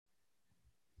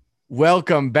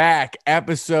Welcome back.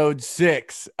 Episode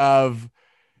 6 of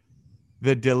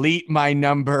the Delete My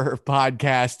Number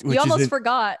podcast, which you almost is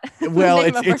forgot the well,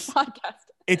 name of our podcast.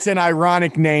 It's an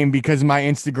ironic name because my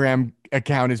Instagram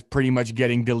account is pretty much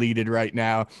getting deleted right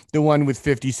now. The one with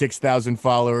 56,000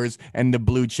 followers and the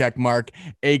blue check mark,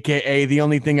 aka the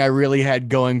only thing I really had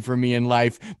going for me in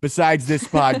life besides this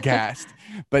podcast.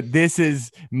 But this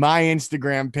is my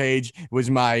Instagram page.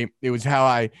 It was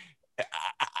how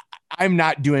I'm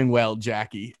not doing well,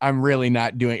 Jackie. I'm really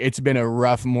not doing. It's been a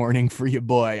rough morning for you,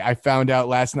 boy. I found out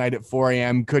last night at 4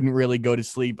 a.m. Couldn't really go to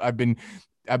sleep. I've been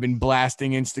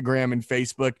blasting Instagram and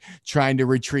Facebook trying to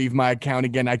retrieve my account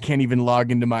again. I can't even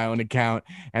log into my own account,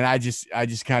 and I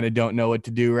just kind of don't know what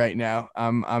to do right now.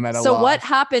 I'm at a loss. So what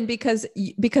happened? Because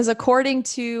according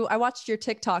to, I watched your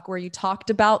TikTok where you talked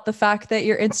about the fact that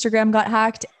your Instagram got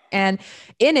hacked, and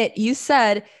in it you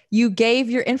said you gave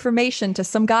your information to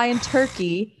some guy in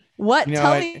Turkey.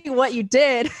 Tell me what you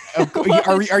did.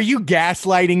 Are you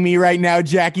gaslighting me right now,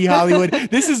 Jackie Hollywood?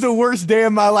 This is the worst day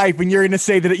of my life. And you're going to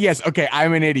say that, yes, okay,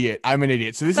 I'm an idiot.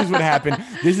 So this is what happened.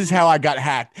 This is how I got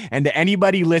hacked. And to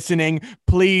anybody listening,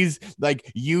 please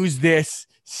use this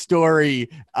story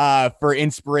for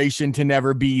inspiration to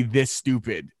never be this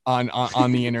stupid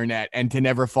on the internet and to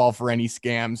never fall for any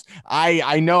scams.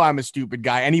 I know I'm a stupid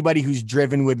guy. Anybody who's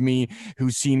driven with me,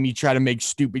 who's seen me try to make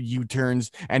stupid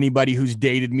U-turns, anybody who's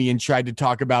dated me and tried to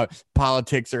talk about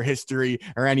politics or history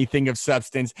or anything of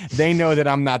substance, they know that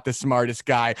I'm not the smartest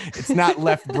guy. It's not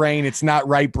left brain, it's not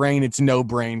right brain, it's no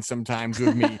brain sometimes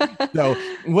with me. So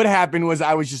what happened was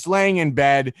I was just laying in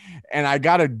bed and I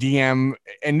got a DM,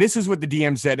 and this is what the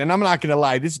DM said, and I'm not gonna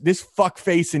lie, this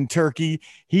fuckface in Turkey,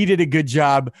 he did a good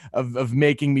job of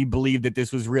making me believe that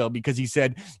this was real, because he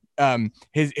said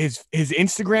his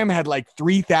Instagram had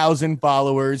 3,000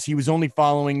 followers. He was only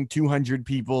following 200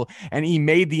 people, and he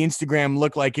made the Instagram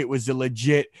look like it was a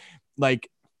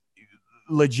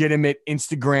legitimate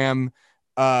Instagram,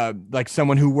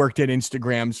 someone who worked at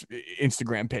Instagram's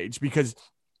Instagram page, because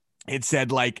it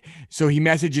said so he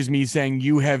messages me saying,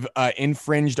 you have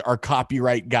infringed our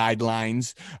copyright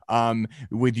guidelines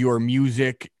with your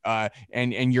music,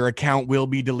 and your account will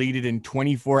be deleted in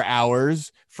 24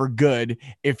 hours for good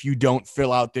if you don't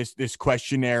fill out this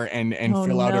questionnaire and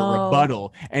fill out a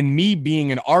rebuttal. And me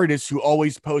being an artist who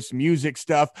always posts music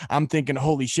stuff, I'm thinking,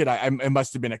 holy shit, it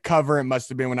must have been a cover. It must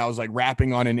have been when I was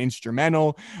rapping on an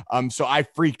instrumental. So I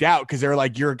freaked out because they're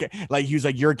he was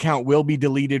like, your account will be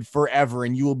deleted forever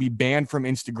and you will be banned from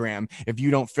Instagram if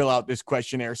you don't fill out this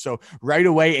questionnaire. So right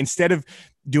away, instead of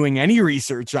doing any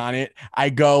research on it,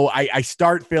 I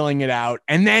start filling it out.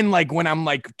 And then when I'm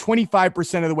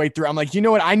 25% of the way through, I'm like, you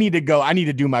know what? I need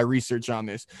to do my research on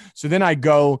this. So then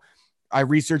I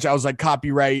researched, I was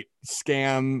copyright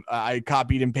scam. I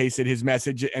copied and pasted his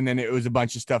message. And then it was a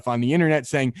bunch of stuff on the internet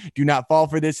saying, do not fall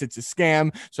for this. It's a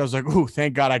scam. So I was like, ooh,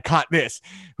 thank God I caught this.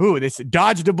 Ooh, this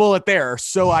dodged a bullet there.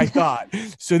 So I thought.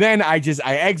 So then I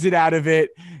exit out of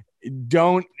it.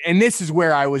 And this is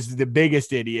where I was the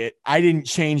biggest idiot. I didn't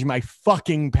change my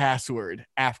fucking password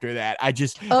after that.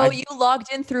 You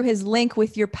logged in through his link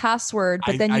with your password,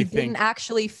 but then you didn't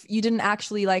actually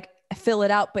fill it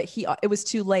out, but it was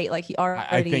too late. He already.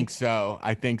 I think so.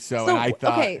 So, and I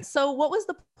thought, okay. So what was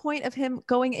the point of him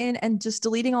going in and just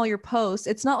deleting all your posts?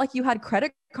 It's not like you had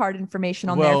credit card information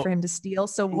on there for him to steal.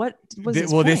 So what was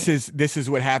his point? This is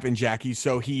what happened, Jackie.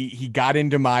 So he got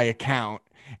into my account.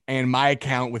 And my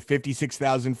account with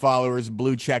 56,000 followers,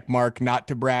 blue check mark, not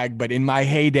to brag, but in my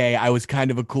heyday, I was kind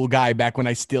of a cool guy back when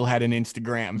I still had an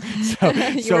Instagram.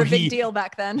 You were a big deal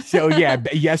back then. So yeah,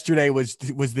 yesterday was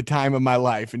the time of my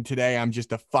life. And today I'm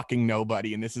just a fucking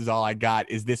nobody. And this is all I got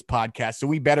is this podcast. So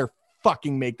we better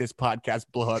fucking make this podcast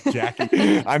blow up,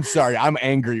 Jackie. I'm sorry. I'm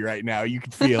angry right now. You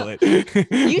can feel it.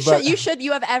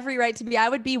 You have every right to be. I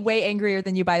would be way angrier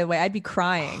than you, by the way. I'd be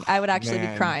crying. I would actually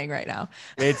be crying right now.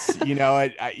 It's,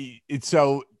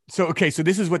 so okay. So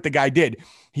this is what the guy did.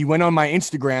 He went on my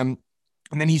Instagram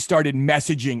and then he started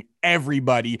messaging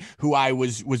everybody who I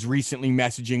was recently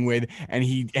messaging with, and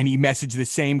he messaged the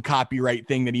same copyright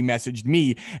thing that he messaged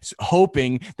me,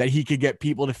 hoping that he could get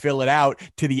people to fill it out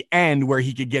to the end where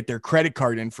he could get their credit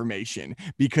card information,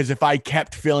 because if I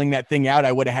kept filling that thing out,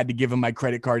 I would have had to give him my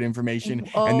credit card information,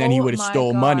 and then he would have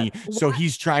stole money. So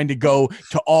he's trying to go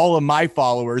to all of my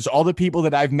followers, all the people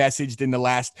that I've messaged in the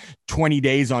last 20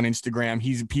 days on Instagram.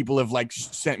 People have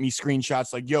sent me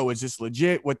screenshots yo, is this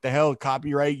legit? What the hell?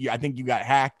 Copyright? I think you got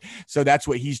hacked. So that's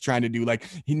what he's trying to do.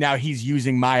 He's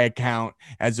using my account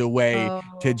as a way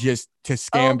to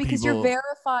scam because people. You're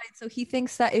verified. So he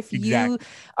thinks that if you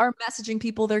are messaging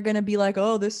people, they're going to be like,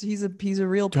 oh, he's a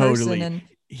real person. Totally. And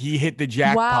he hit the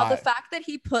Wow, the jackpot. fact that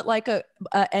he put like a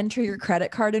enter your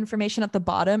credit card information at the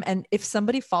bottom, and if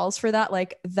somebody falls for that,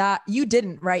 like that, you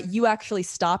didn't, right? You actually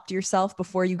stopped yourself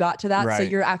before you got to that. So Right.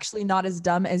 you're actually not as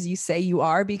dumb as you say you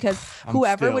are, because I'm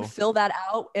whoever would still. fill that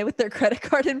out with their credit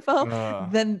card info, Uh,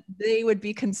 then they would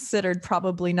be considered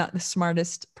probably not the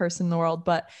smartest person in the world.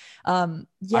 But I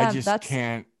yeah, just that's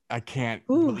can't. I can't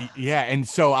ooh, believe. Yeah, and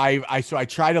so I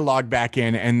try to log back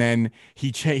in, and then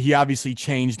he obviously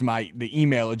changed the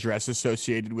email address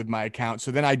associated with my account.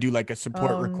 So then I do like a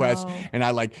support oh request, no. and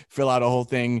I like fill out a whole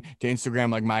thing to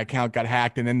Instagram, like my account got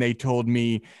hacked, and then they told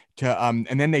me to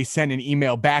and then they sent an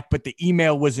email back, but the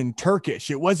email was in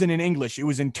Turkish. It wasn't in English. It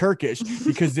was in Turkish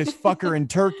because this fucker in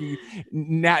Turkey,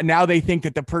 now they think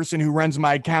that the person who runs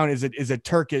my account is a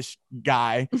Turkish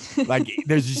guy. Like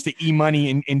there's just the e-money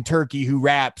in Turkey who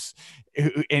raps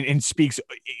and speaks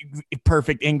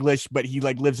perfect English, but he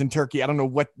like lives in Turkey. I don't know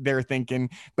what they're thinking,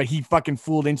 but he fucking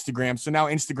fooled Instagram. So now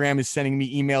Instagram is sending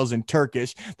me emails in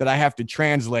Turkish that I have to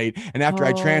translate. And after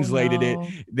I Oh translated it, no.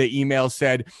 the email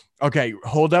said, okay,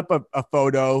 hold up a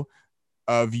photo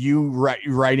of you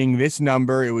writing this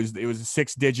number. It was a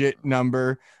 6-digit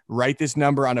number. Write this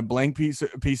number on a blank piece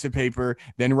of paper,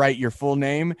 then write your full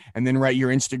name, and then write your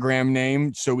Instagram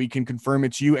name so we can confirm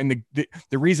it's you. And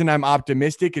the reason I'm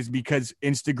optimistic is because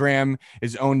Instagram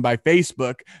is owned by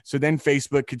Facebook. So then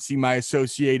Facebook could see my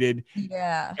associated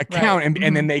Yeah, right. account,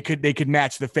 and then they could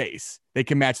match the face. They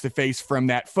can match the face from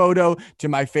that photo to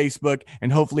my Facebook,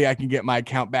 and hopefully I can get my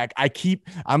account back.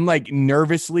 I'm like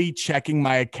nervously checking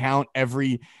my account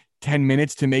every 10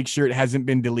 minutes to make sure it hasn't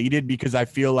been deleted, because I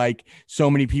feel like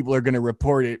so many people are going to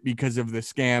report it because of the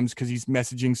scams, because he's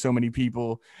messaging so many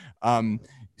people.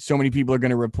 So many people are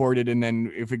going to report it, and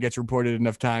then if it gets reported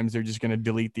enough times, they're just going to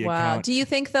delete the Wow. account. Do you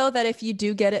think though that if you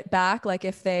do get it back, like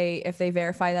if they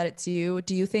verify that it's you,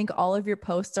 do you think all of your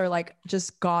posts are like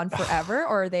just gone forever,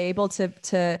 or are they able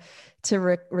to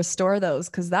restore those?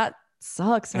 Because that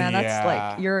sucks, man. That's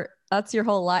like Yeah. that's your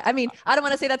whole life. I mean, I don't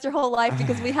want to say that's your whole life,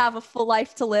 because we have a full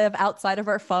life to live outside of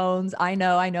our phones. I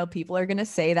know people are going to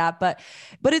say that, but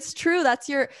it's true. That's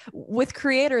with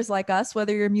creators like us,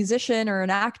 whether you're a musician or an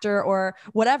actor or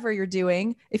whatever you're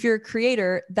doing, if you're a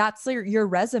creator, that's your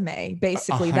resume,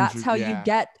 basically. That's 100, how you yeah.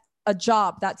 get a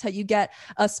job. That's how you get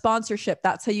a sponsorship.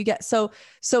 That's how you get. So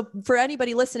for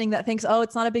anybody listening that thinks, oh,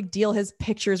 it's not a big deal, his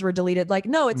pictures were deleted. Like,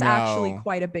 no, it's actually No,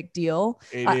 quite a big deal.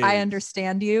 it I is.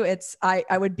 understand you.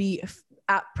 I would be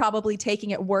probably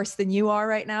taking it worse than you are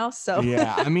right now. So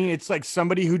Yeah, I mean, it's like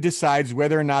somebody who decides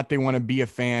whether or not they want to be a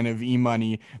fan of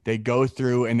E-Money. They go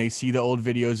through and they see the old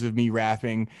videos of me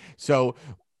rapping. So,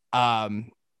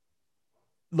 um,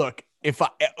 look, if I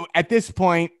at this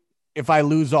point, if I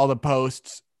lose all the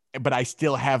posts, but I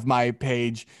still have my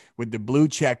page with the blue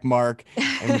check mark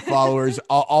and the followers,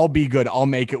 I'll be good. I'll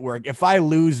make it work. If I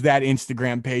lose that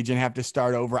Instagram page and have to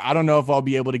start over, I don't know if I'll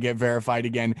be able to get verified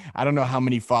again. I don't know how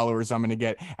many followers I'm going to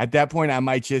get. At that point, I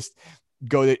might just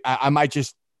I might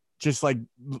just like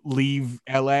leave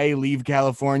LA, leave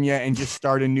California, and just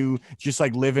start just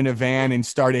like live in a van and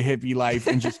start a hippie life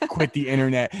and just quit the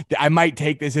internet. I might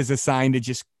take this as a sign to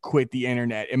just quit the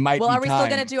internet. It might well, be are we still time.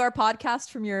 going to do our podcast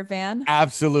from your van?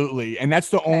 Absolutely. And that's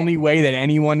the Okay. only way that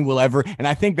anyone will ever, and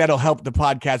I think that'll help the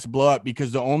podcast blow up,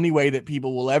 because the only way that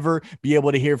people will ever be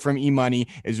able to hear from E-Money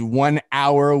is 1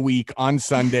 hour a week on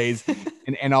Sundays.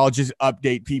 and I'll just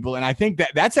update people. And I think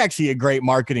that's actually a great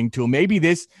marketing tool. Maybe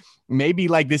this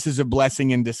is a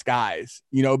blessing in disguise,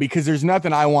 because there's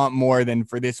nothing I want more than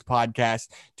for this podcast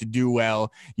to do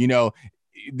well.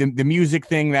 The music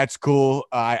thing, that's cool.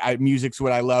 Music's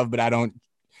what I love, but I don't,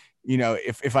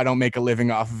 if I don't make a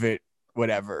living off of it,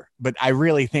 whatever. But I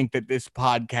really think that this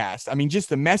podcast, I mean, just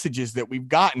the messages that we've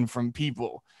gotten from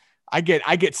people, I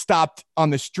get stopped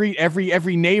on the street.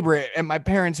 Every neighbor at my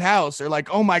parents' house are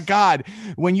like, "Oh my God,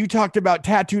 when you talked about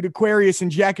Tattooed Aquarius and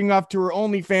jacking off to her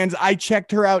OnlyFans, I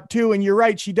checked her out too. And you're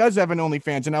right, she does have an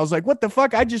OnlyFans." And I was like, "What the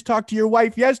fuck? I just talked to your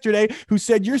wife yesterday, who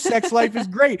said your sex life is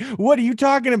great. What are you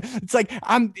talking about?" It's like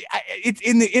it's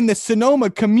in the Sonoma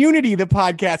community. The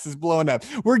podcast is blowing up.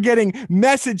 We're getting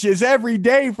messages every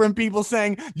day from people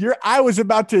saying, I was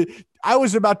about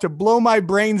to blow my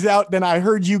brains out. Then I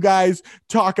heard you guys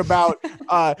talk about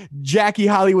Jackie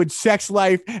Hollywood's sex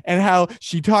life and how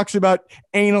she talks about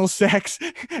anal sex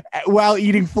while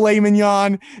eating filet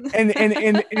mignon. And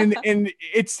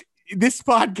it's, this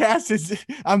podcast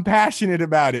I'm passionate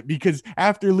about it, because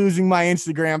after losing my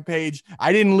Instagram page,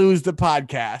 I didn't lose the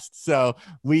podcast. So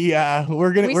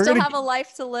we're gonna have a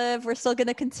life to live. We're still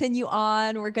gonna continue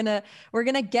on. We're gonna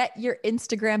get your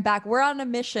Instagram back. We're on a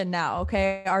mission now.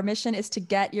 Okay, our mission is to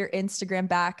get your Instagram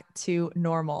back to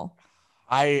normal.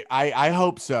 I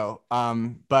hope so.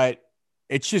 But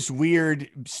it's just weird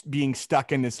being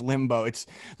stuck in this limbo. It's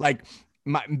like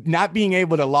not being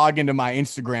able to log into my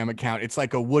Instagram account. It's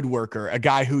like a woodworker, a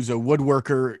guy who's a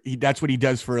woodworker. That's what he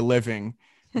does for a living.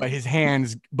 But his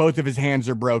hands, both of his hands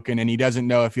are broken, and he doesn't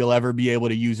know if he'll ever be able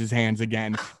to use his hands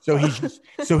again. So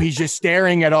he's just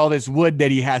staring at all this wood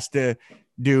that he has to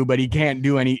do, but he can't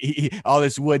do all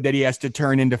this wood that he has to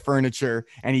turn into furniture,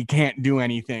 and he can't do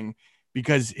anything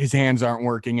because his hands aren't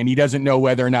working, and he doesn't know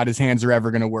whether or not his hands are ever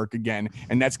going to work again.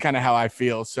 And that's kind of how I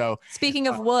feel. So speaking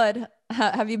of wood,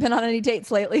 have you been on any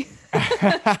dates lately?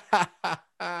 Have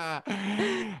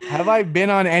I been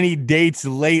on any dates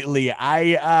lately?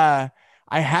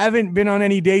 I haven't been on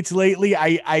any dates lately.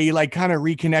 I like kind of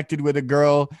reconnected with a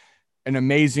girl, an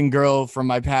amazing girl from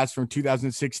my past from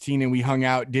 2016, and we hung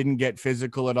out, didn't get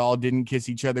physical at all, didn't kiss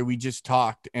each other. We just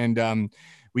talked, and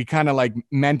we kind of like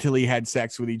mentally had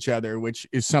sex with each other, which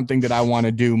is something that I want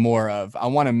to do more of. I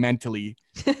want to mentally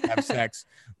have sex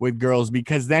with girls,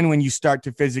 because then when you start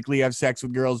to physically have sex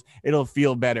with girls, it'll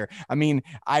feel better. I mean,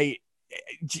 I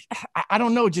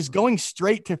don't know, just going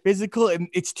straight to physical, and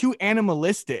it's too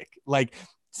animalistic. Like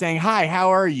saying, hi, how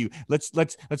are you? Let's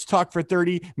talk for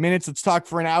 30 minutes. Let's talk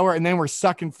for an hour. And then we're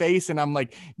sucking face, and I'm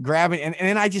like grabbing, and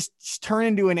then I just turn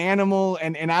into an animal.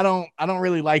 And I don't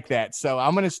really like that. So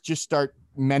I'm going to just start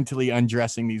mentally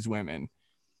undressing these women.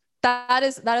 That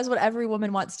is what every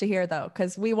woman wants to hear, though,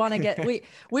 because we want to get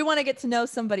we want to get to know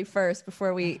somebody first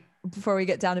before we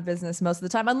get down to business most of the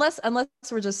time, unless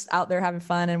we're just out there having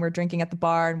fun and we're drinking at the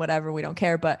bar and whatever, we don't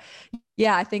care. But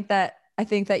yeah, I think that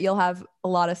you'll have a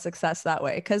lot of success that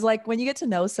way, because like when you get to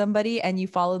know somebody and you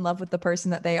fall in love with the person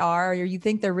that they are, or you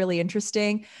think they're really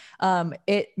interesting,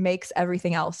 it makes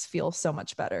everything else feel so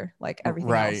much better. Like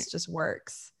everything else just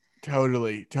works.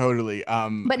 Totally.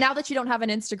 But now that you don't have an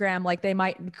Instagram, like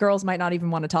girls might not even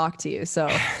want to talk to you. So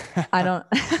I don't.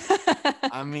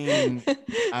 I mean,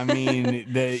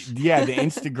 the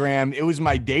Instagram, it was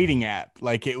my dating app.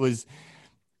 Like it was.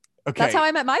 Okay. That's how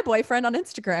I met my boyfriend, on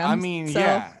Instagram. I mean, so,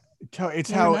 yeah.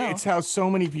 It's how so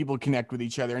many people connect with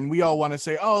each other, and we all want to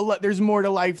say, oh, look, there's more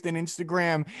to life than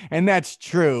Instagram. And that's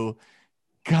true.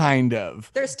 Kind of.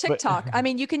 There's TikTok. I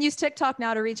mean, you can use TikTok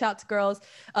now to reach out to girls.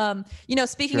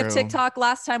 Speaking True. of TikTok,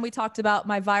 last time we talked about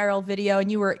my viral video,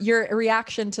 and your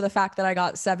reaction to the fact that I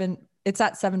got it's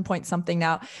at 7 point something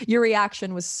now. Your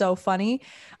reaction was so funny.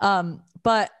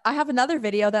 But I have another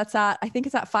video I think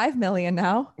it's at 5 million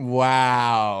now.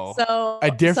 Wow. So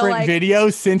a different video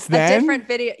since then? A different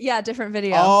video. Yeah, different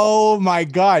video. Oh my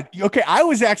God. Okay. I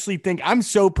was actually I'm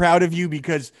so proud of you,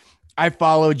 because I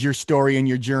followed your story and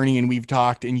your journey, and we've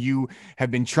talked, and you have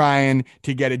been trying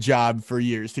to get a job for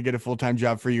years, to get a full-time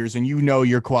job for years. And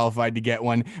you're qualified to get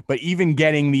one, but even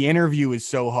getting the interview is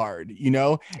so hard,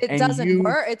 It doesn't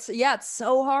work. It's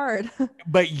so hard.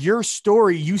 But your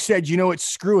story, you said,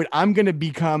 screw it. I'm going to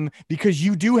become, because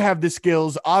you do have the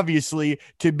skills, obviously,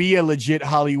 to be a legit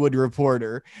Hollywood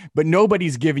reporter, but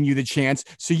nobody's giving you the chance.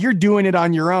 So you're doing it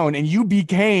on your own, and you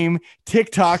became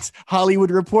TikTok's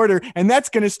Hollywood reporter, and that's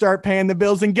going to start paying the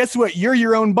bills. And guess what? You're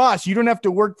your own boss. You don't have to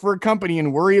work for a company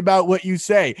and worry about what you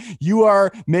say.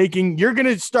 You're going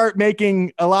to start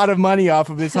making a lot of money off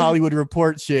of this Hollywood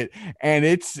report shit. And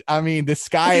the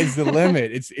sky is the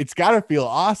limit. It's got to feel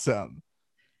awesome.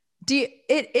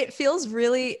 It feels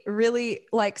really, really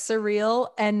like surreal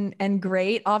and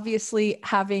great. Obviously,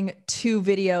 having 2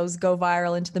 videos go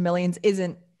viral into the millions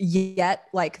isn't yet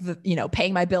like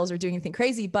paying my bills or doing anything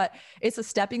crazy, but it's a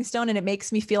stepping stone, and it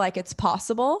makes me feel like it's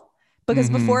possible. Because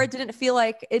before it didn't feel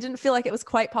like it was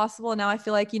quite possible. And now I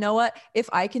feel like, you know what, if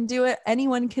I can do it,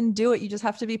 anyone can do it. You just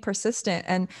have to be persistent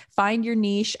and find your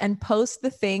niche and post the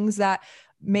things that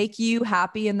make you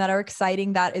happy and that are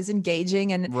exciting, that is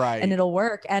engaging, and it'll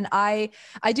work. And I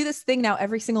do this thing now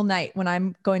every single night when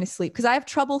I'm going to sleep, because I have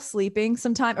trouble sleeping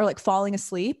sometimes, or like falling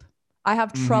asleep. I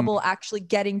have trouble actually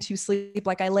getting to sleep.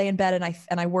 Like I lay in bed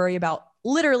and I worry about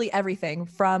literally everything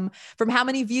from how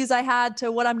many views I had,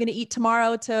 to what I'm going to eat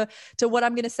tomorrow, to what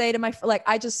I'm going to say to my, like,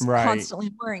 I just constantly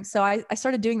worrying. So I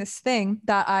started doing this thing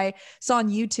that I saw on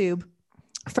YouTube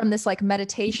from this like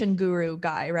meditation guru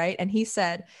guy. Right. And he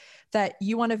said that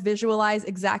you want to visualize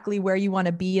exactly where you want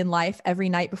to be in life every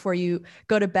night before you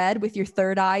go to bed with your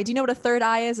third eye. Do you know what a third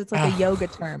eye is? It's like a yoga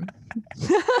term.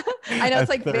 I know it's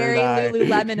like very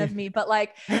Lululemon of me, but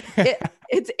like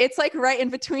it's like right in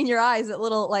between your eyes, that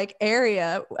little like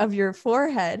area of your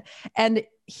forehead. And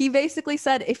he basically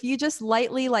said, if you just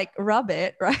lightly like rub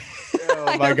it, right?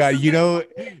 Oh my God.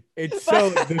 It's so,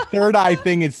 the third eye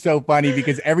thing is so funny,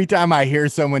 because every time I hear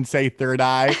someone say third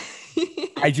eye,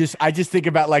 I just think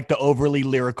about like the overly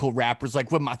lyrical rappers, like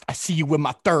I see you with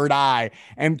my third eye.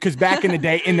 And because back in the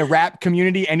day in the rap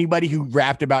community, anybody who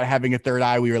rapped about having a third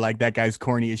eye, we were like, that guy's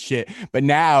corny as shit. But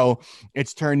now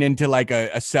it's turned into like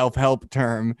a self-help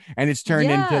term, and it's turned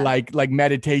into Yeah. like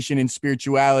meditation and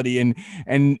spirituality.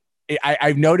 And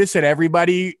I've noticed that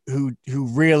everybody who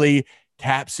really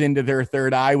taps into their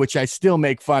third eye, which I still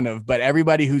make fun of, but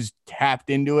everybody who's tapped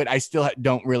into it, I still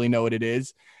don't really know what it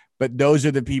is. But those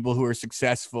are the people who are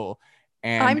successful,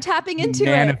 and I'm tapping you into it.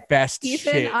 manifest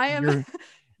Ethan, shit. I am You're I'm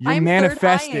third eyeing.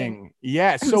 manifesting.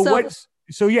 Yeah. So what's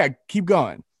so yeah, keep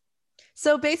going.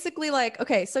 So basically, like,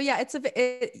 okay, so yeah,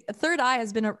 third eye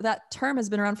has been that term has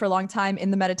been around for a long time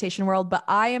in the meditation world, but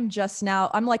I am just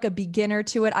now, I'm like a beginner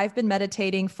to it. I've been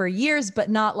meditating for years, but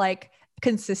not like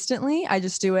consistently. I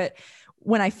just do it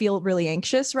when I feel really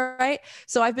anxious, right?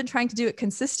 So I've been trying to do it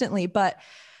consistently, but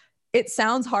it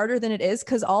sounds harder than it is,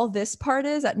 because all this part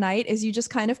is at night is you just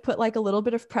kind of put like a little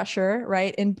bit of pressure,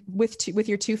 right? And with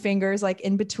your two fingers, like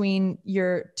in between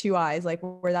your two eyes, like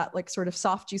where that like sort of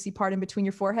soft, juicy part in between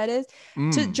your forehead is,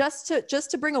 to just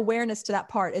to bring awareness to that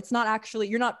part. It's not actually,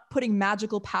 you're not putting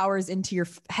magical powers into your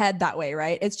head that way,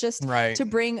 right? It's just Right. to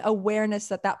bring awareness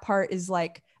that part is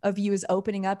like of you is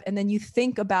opening up. And then you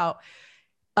think about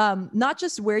not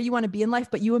just where you want to be in life,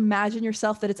 but you imagine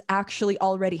yourself that it's actually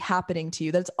already happening to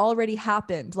you, that it's already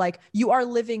happened. Like you are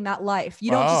living that life. You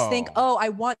don't just think, oh, I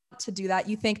want to do that.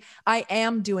 You think I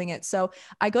am doing it. So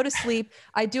I go to sleep.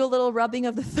 I do a little rubbing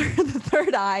of the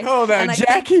third eye. Oh, that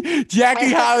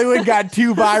Jackie Hollywood got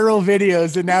 2 viral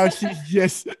videos, and now she's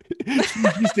just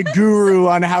a guru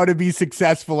on how to be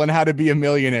successful and how to be a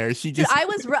millionaire.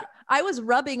 I was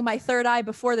rubbing my third eye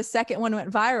before the second one went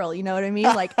viral. You know what I mean?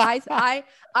 Like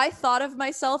I thought of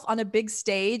myself on a big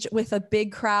stage with a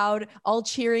big crowd all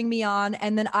cheering me on.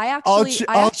 And then I actually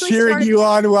cheering you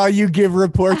on while you give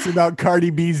reports about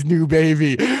Cardi B's new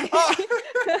baby.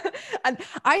 And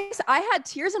I had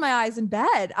tears in my eyes in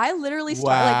bed. I literally was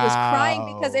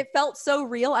crying because it felt so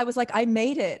real. I was like, I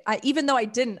made it. Even though I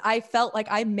didn't, I felt like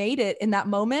I made it in that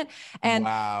moment. And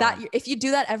that if you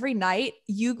do that every night,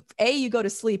 you go to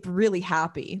sleep really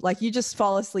happy. Like you just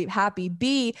fall asleep happy.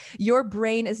 B, your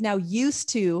brain is now used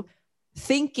to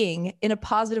thinking in a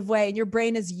positive way, and your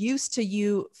brain is used to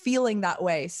you feeling that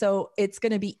way. So it's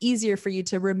going to be easier for you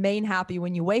to remain happy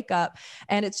when you wake up.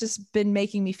 And it's just been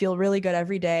making me feel really good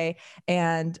every day.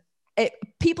 And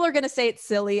people are going to say it's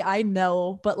silly, I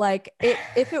know, but like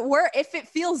if it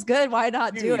feels good, why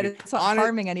not do it? It's not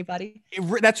harming anybody.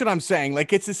 That's what I'm saying.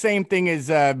 Like it's the same thing as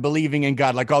believing in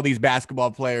God. Like all these basketball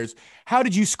players, how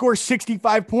did you score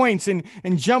 65 points and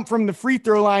jump from the free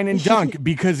throw line and dunk?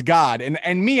 Because God.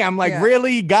 And me, I'm like,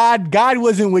 really? God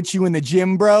wasn't with you in the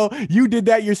gym, bro. You did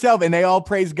that yourself. And they all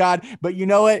praise God. But you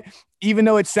know what? Even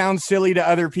though it sounds silly to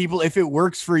other people, if it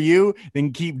works for you,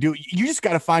 then keep doing it. You just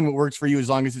got to find what works for you, as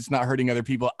long as it's not hurting other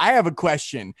people. I have a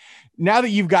question. Now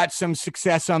that you've got some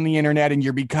success on the internet and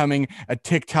you're becoming a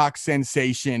TikTok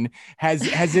sensation, has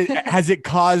it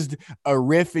caused a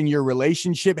riff in your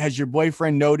relationship? Has your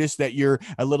boyfriend noticed that you're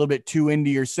a little bit too into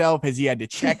yourself? Has he had to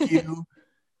check you?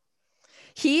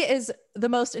 He is the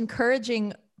most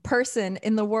encouraging person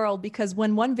in the world, because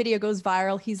when one video goes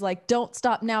viral, he's like, don't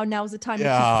stop now. Now's the time to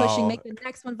keep pushing, make the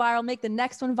next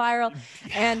one viral.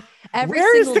 And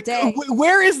every single day.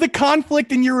 Where is the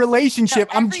conflict in your relationship?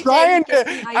 I'm trying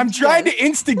to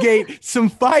instigate some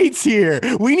fights here.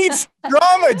 We need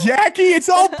drama, Jackie. It's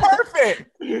all perfect.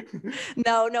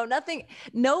 No, nothing.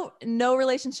 No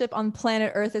relationship on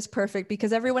planet Earth is perfect,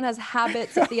 because everyone has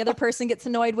habits that the other person gets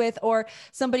annoyed with, or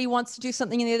somebody wants to do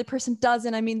something and the other person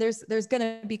doesn't. I mean, there's going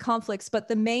to be conflicts, but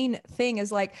the main thing is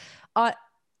like,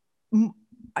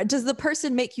 does the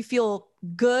person make you feel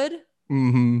good?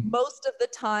 Mm-hmm. Most of the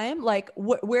time, like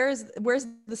where's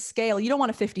the scale? You don't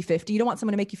want a 50-50. You don't want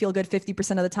someone to make you feel good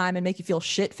 50% of the time and make you feel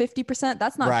shit 50%.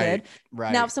 That's not good.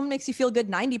 Right. Now, if someone makes you feel good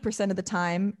 90% of the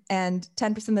time and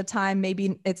 10% of the time,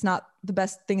 maybe it's not the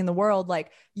best thing in the world,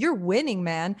 like you're winning,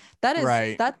 man.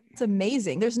 That's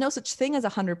amazing. There's no such thing as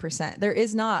 100%. There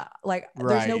is not, like,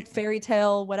 there's no fairy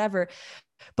tale, whatever.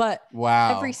 But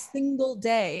every single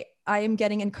day I am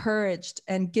getting encouraged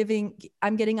and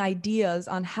I'm getting ideas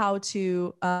on how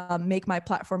to make my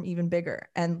platform even bigger.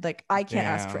 And like, I can't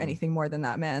ask for anything more than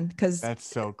that, man. Because that's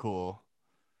so cool.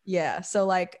 Yeah. So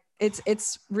like,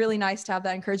 it's really nice to have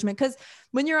that encouragement, because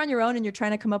when you're on your own and you're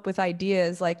trying to come up with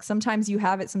ideas, like sometimes you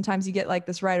have it, sometimes you get like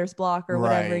this writer's block or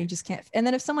whatever, you just can't. And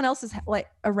then if someone else is like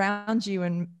around you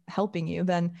and helping you,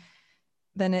 then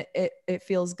it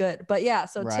feels good. But yeah,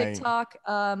 so TikTok,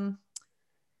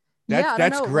 Yeah, I don't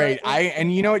That's know. great.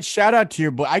 And you know what? Shout out to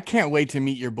your boy. I can't wait to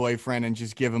meet your boyfriend and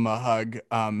just give him a hug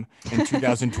in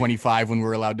 2025 when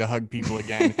we're allowed to hug people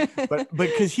again. But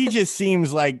because he just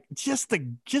seems like just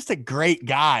a great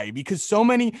guy, because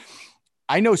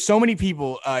I know so many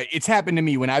people, it's happened to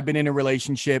me when I've been in a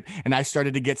relationship and I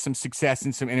started to get some success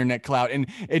and some internet clout. And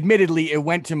admittedly, it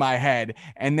went to my head.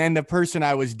 And then the person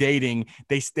I was dating,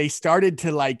 they started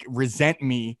to like resent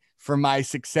me for my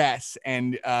success.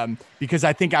 And because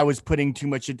I think I was putting too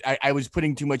much, I was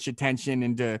putting too much attention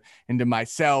into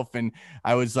myself. And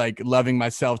I was like loving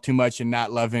myself too much and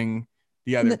not loving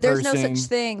the other There's no person. such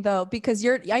thing though, because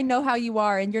I know how you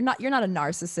are, and you're not a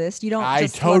narcissist. You don't I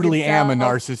just love totally am a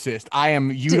yourself.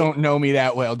 narcissist. You don't know me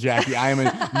that well, Jackie.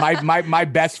 My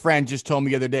best friend just told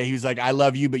me the other day, he was like, I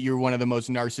love you, but you're one of the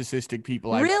most narcissistic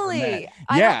people I've ever met. Really?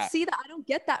 I don't see that. I don't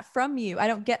get that from you. I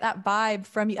don't get that vibe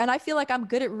from you. And I feel like I'm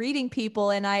good at reading people.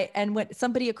 And when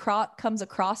somebody comes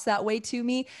across that way to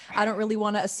me, I don't really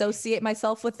want to associate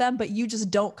myself with them, but you just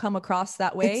don't come across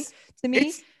that way to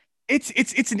me.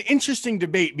 It's an interesting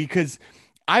debate, because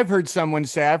I've heard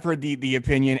the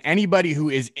opinion, anybody who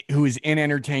is in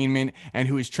entertainment and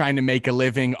who is trying to make a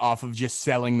living off of just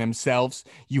selling themselves,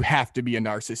 you have to be a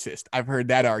narcissist. I've heard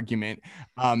that argument.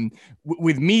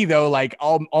 With me though, like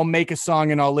I'll make a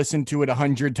song and I'll listen to it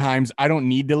 100 times. I don't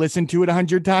need to listen to it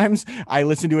 100 times. I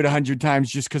listen to it 100 times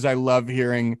just because I love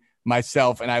hearing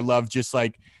myself, and I love just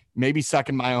like maybe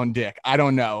sucking my own dick. I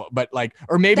don't know, but like,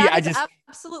 or maybe I just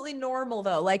absolutely normal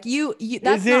though. Like you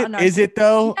that's not a narcissist. Is it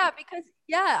though?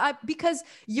 Yeah, because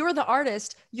you're the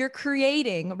artist, you're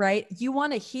creating, right? You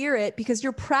want to hear it because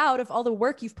you're proud of all the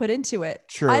work you've put into it.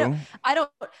 True.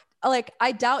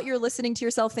 I doubt you're listening to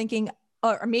yourself thinking,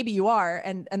 or maybe you are,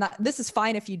 and this is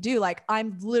fine if you do. Like,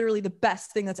 I'm literally the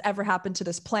best thing that's ever happened to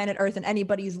this planet Earth, and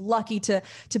anybody's lucky to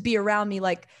be around me.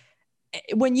 Like,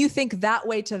 when you think that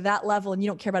way to that level and you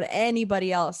don't care about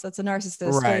anybody else, that's a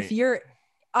narcissist. Right. But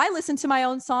I listen to my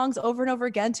own songs over and over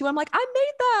again too. I'm like, I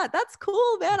made that. That's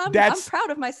cool, man. I'm proud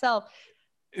of myself.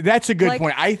 That's a good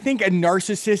point. I think a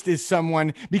narcissist is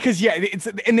someone, because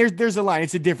there's a line.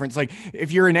 It's a difference. Like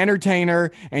if you're an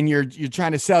entertainer and you're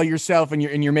trying to sell yourself and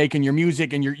you're making your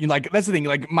music and you're like, that's the thing.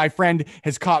 Like my friend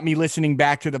has caught me listening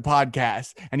back to the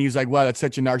podcast and he was like, wow, that's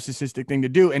such a narcissistic thing to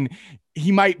do. And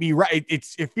he might be right.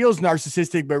 It feels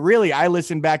narcissistic, but really I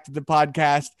listen back to the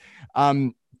podcast,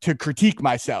 to critique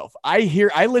myself.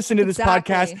 I listen to this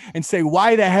podcast and say,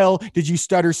 why the hell did you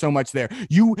stutter so much there?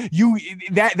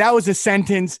 That was a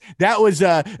sentence. That was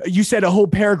you said a whole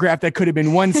paragraph that could have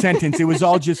been one sentence. It was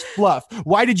all just fluff.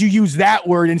 Why did you use that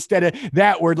word instead of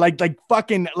that word? Like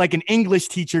fucking like an English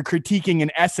teacher critiquing an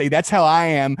essay. That's how I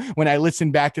am when I listen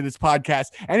back to this podcast.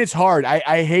 And it's hard.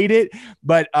 I hate it,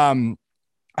 but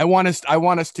I want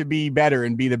us to be better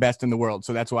and be the best in the world.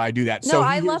 So that's why I do that. No, so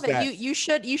I love it. You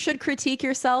should critique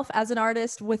yourself as an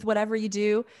artist with whatever you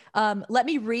do. Let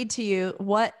me read to you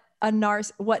what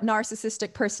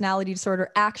narcissistic personality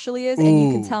disorder actually is. And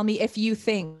you can tell me if you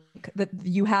think that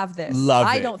you have this.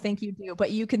 I don't think you do, but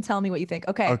you can tell me what you think.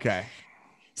 Okay.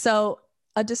 So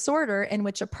a disorder in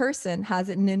which a person has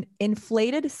an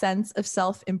inflated sense of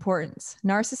self-importance.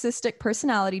 Narcissistic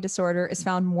personality disorder is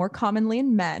found more commonly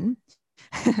in men.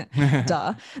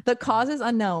 Duh. The cause is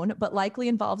unknown, but likely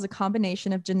involves a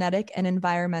combination of genetic and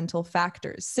environmental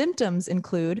factors. Symptoms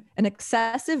include an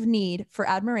excessive need for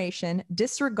admiration,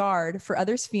 disregard for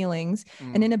others' feelings,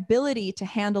 an inability to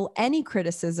handle any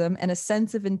criticism, and a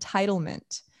sense of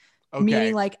entitlement. Okay.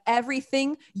 Meaning like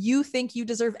everything, you think you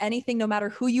deserve anything, no matter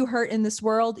who you hurt in this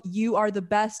world, you are the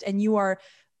best, and you are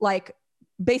like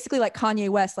basically like Kanye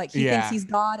West, like he thinks he's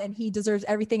God and he deserves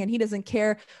everything and he doesn't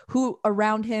care who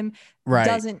around him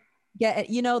doesn't get it.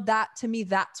 You know, that to me,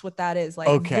 that's what that is.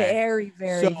 Like very,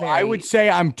 very, so I would say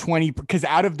I'm 20, because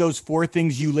out of those 4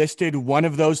 things you listed, one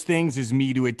of those things is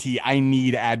me to a T. I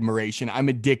need admiration. I'm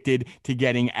addicted to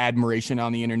getting admiration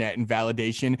on the internet and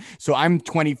validation. So I'm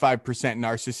 25%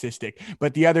 narcissistic.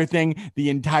 But the other thing,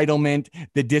 the entitlement,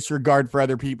 the disregard for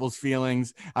other people's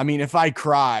feelings. I mean, if I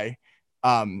cry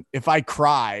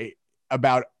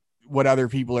about what other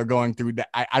people are going through, that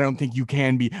I don't think you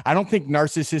can be. I don't think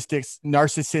narcissistic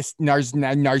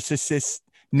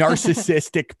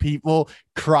people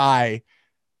cry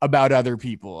about other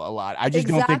people a lot. I just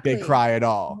don't think they cry at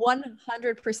all.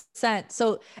 100%.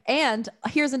 So, and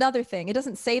here's another thing. It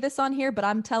doesn't say this on here, but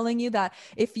I'm telling you that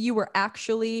if you were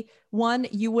actually one,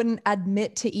 you wouldn't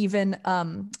admit to even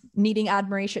needing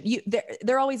admiration.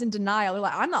 They're always in denial. They're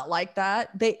like, I'm not like that.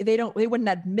 They wouldn't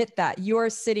admit that. You're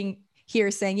sitting here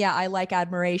saying, yeah, I like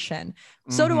admiration.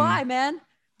 So do I, man.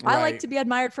 I like Right. to be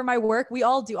admired for my work. We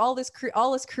all do. All as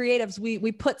creatives,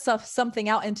 we put something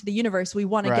out into the universe. We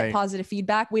want to get Right. positive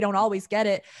feedback. We don't always get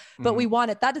it, but we Mhm.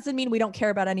 want it. That doesn't mean we don't care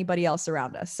about anybody else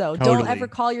around us. So don't ever Totally.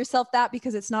 call yourself that,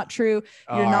 because it's not true.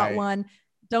 You're All not right. one.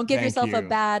 Don't give Thank yourself a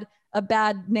you.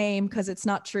 bad name, because it's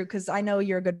not true. Because I know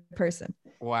you're a good person.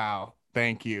 Wow.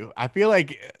 Thank you. I feel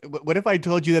like, what if I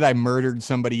told you that I murdered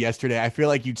somebody yesterday? I feel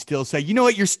like you'd still say, you know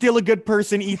what? You're still a good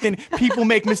person, Ethan. People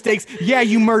make mistakes. Yeah,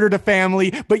 you murdered a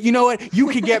family, but you know what? You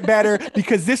could get better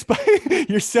because this,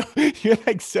 you're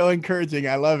like so encouraging.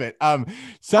 I love it.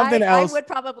 Something I else. would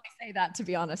probably say that, to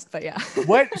be honest, but yeah.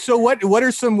 What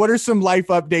are some life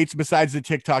updates besides the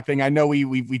TikTok thing? I know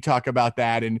we talk about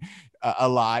that and a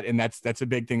lot, and that's a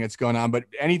big thing that's going on. But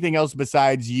anything else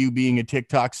besides you being a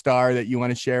TikTok star that you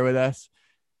want to share with us?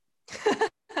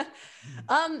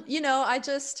 I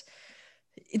just,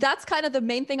 that's kind of the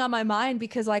main thing on my mind,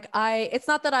 because like it's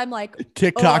not that I'm like, oh,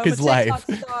 TikTok I'm a is life.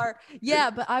 TikTok star.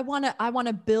 Yeah, but I want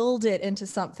to build it into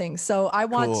something. So I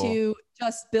want Cool. to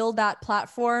just build that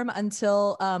platform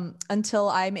until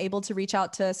I'm able to reach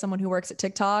out to someone who works at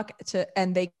TikTok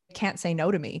and they can't say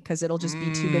no to me, because it'll just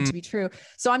be too good to be true.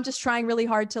 So I'm just trying really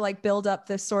hard to like build up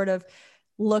this sort of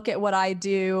look at what I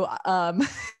do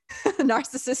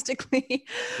narcissistically.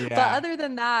 But Yeah. other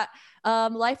than that,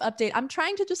 life update, I'm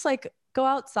trying to just like go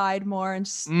outside more and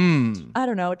just I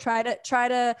don't know, try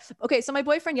to okay, so my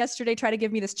boyfriend yesterday tried to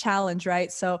give me this challenge,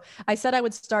 right? So I said I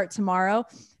would start tomorrow.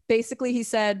 Basically, he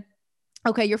said,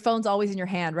 okay, your phone's always in your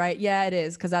hand, right? Yeah, it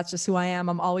is, because that's just who I am.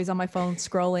 I'm always on my phone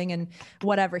scrolling and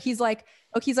whatever. He's like,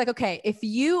 okay, if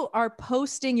you are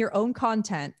posting your own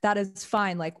content, that is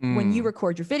fine. Like when you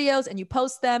record your videos and you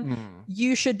post them,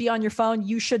 you should be on your phone.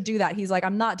 You should do that. He's like,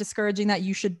 I'm not discouraging that.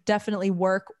 You should definitely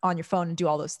work on your phone and do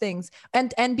all those things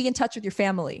and be in touch with your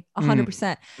family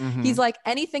 100%. He's like,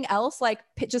 anything else, like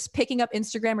just picking up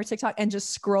Instagram or TikTok and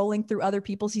just scrolling through other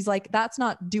people's, he's like, that's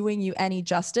not doing you any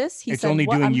justice. He It's said, only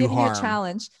doing I'm you giving you a harm.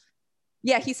 challenge.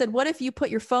 Yeah, he said, what if you put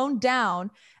your phone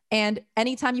down, and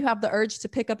anytime you have the urge to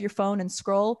pick up your phone and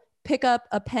scroll, pick up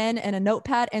a pen and a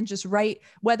notepad and just write,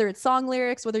 whether it's song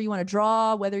lyrics, whether you want to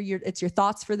draw, whether it's your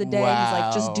thoughts for the day. He's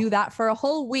like, just do that for a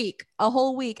whole week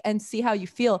and see how you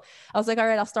feel. I was like, all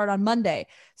right, I'll start on Monday.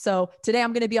 So today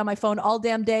I'm going to be on my phone all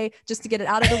damn day just to get it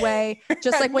out of the way.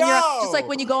 Just like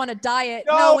when you go on a diet.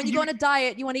 When you go on a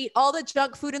diet, you want to eat all the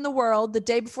junk food in the world the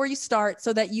day before you start,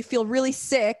 so that you feel really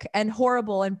sick and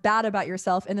horrible and bad about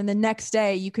yourself. And then the next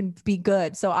day you can be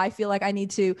good. So I feel like I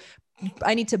need to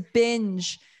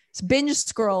binge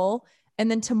scroll,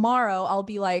 and then tomorrow I'll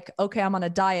be like, okay, I'm on a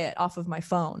diet off of my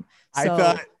phone.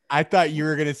 So I thought you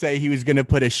were gonna say he was gonna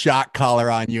put a shock collar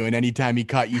on you, and anytime he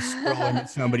caught you scrolling at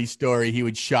somebody's story, he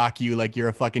would shock you like you're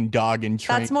a fucking dog in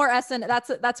training. That's more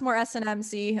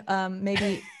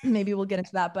SNMC. Maybe we'll get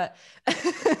into that, but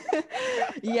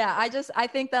yeah, I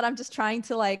think that I'm just trying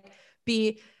to like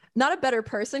be not a better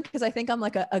person, because I think I'm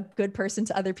like a good person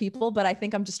to other people, but I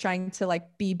think I'm just trying to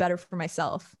like be better for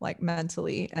myself, like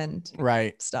mentally and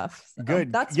stuff. So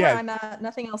good. That's where I'm at.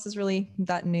 Nothing else is really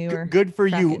that new or good for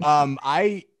you.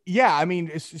 cracking. I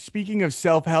mean, speaking of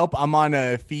self-help, I'm on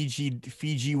a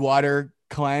Fiji water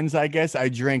cleanse, I guess. I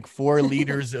drink 4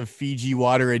 liters of Fiji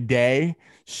water a day,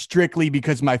 strictly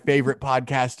because my favorite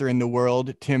podcaster in the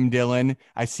world, Tim Dillon,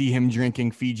 I see him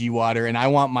drinking Fiji water, and I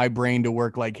want my brain to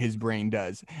work like his brain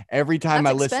does. Every time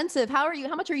That's expensive. How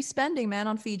much are you spending, man,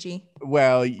 on Fiji?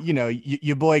 Well, you know,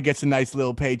 your boy gets a nice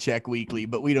little paycheck weekly,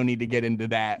 but we don't need to get into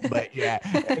that. But yeah,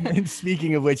 and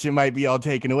speaking of which, it might be all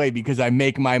taken away because I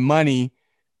make my money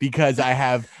because I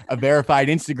have a verified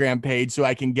Instagram page, so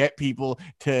I can get people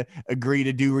to agree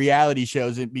to do reality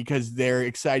shows, and because they're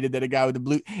excited that a guy with the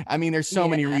blue. I mean, there's so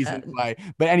many reasons why.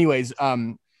 But anyways,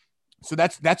 so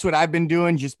that's what I've been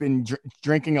doing. Just been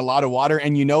drinking a lot of water,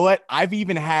 and you know what? I've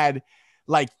even had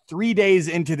like 3 days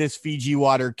into this Fiji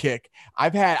water kick.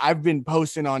 I've been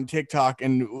posting on TikTok,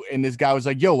 and this guy was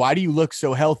like, "Yo, why do you look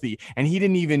so healthy?" And he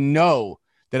didn't even know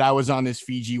that I was on this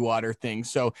Fiji water thing.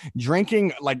 So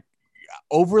drinking, like,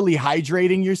 overly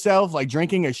hydrating yourself, like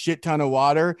drinking a shit ton of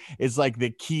water, is like the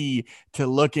key to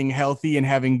looking healthy and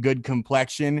having good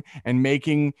complexion and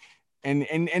making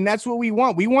and that's what we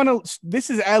want. We want to,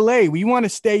 this is LA. We want to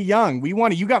stay young.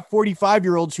 You got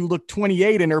 45-year-olds who look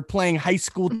 28 and are playing high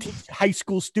school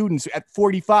students at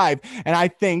 45. And I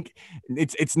think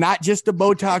it's not just the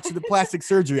Botox or the plastic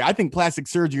surgery. I think plastic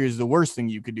surgery is the worst thing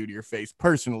you could do to your face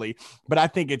personally, but I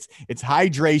think it's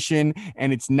hydration,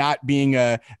 and it's not being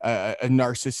a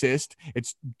narcissist.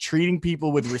 It's treating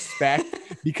people with respect,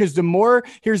 because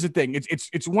here's the thing.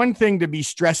 It's one thing to be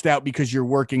stressed out because you're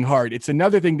working hard. It's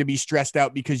another thing to be stressed stressed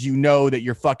out because you know that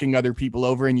you're fucking other people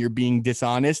over and you're being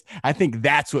dishonest. I think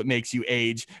that's what makes you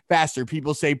age faster.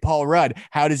 People say Paul Rudd,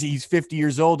 how does he's 50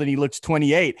 years old and he looks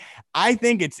 28? I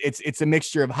think it's a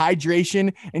mixture of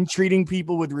hydration and treating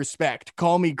people with respect.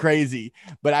 Call me crazy,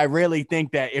 but I really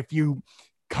think that if you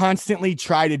constantly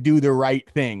try to do the right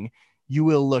thing, you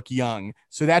will look young.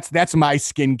 So that's my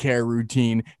skincare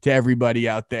routine to everybody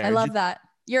out there. I love that.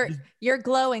 You're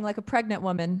glowing like a pregnant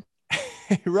woman.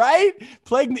 Right?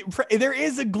 There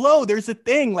is a glow. There's a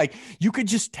thing like you could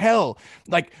just tell,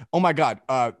 like, oh my God,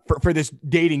 for this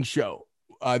dating show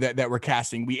that we're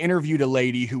casting, we interviewed a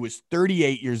lady who was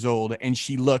 38 years old and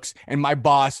she looks, and my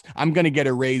boss, I'm going to get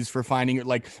a raise for finding it.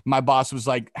 Like my boss was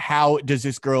like, how is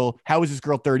this girl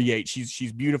 38?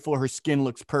 She's beautiful. Her skin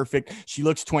looks perfect. She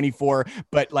looks 24,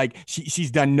 but like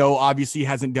she's obviously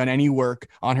hasn't done any work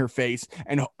on her face,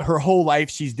 and her whole life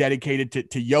she's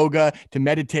dedicated to yoga, to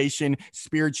meditation,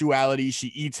 spirituality. She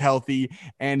eats healthy,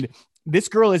 and this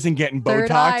girl isn't getting Botox.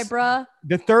 Third eye, bruh.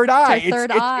 The third eye.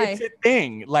 It's a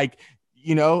thing. Like,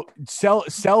 you know,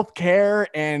 self-care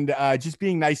and just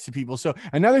being nice to people. So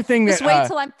another thing that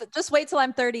just wait till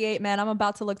I'm 38, man. I'm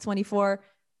about to look 24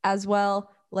 as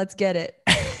well. Let's get it.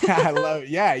 I love it.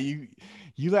 Yeah,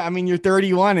 I mean, you're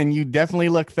 31 and you definitely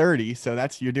look 30. So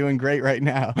you're doing great right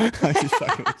now. I'm just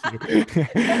fucking with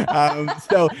you.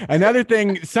 So another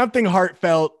thing, something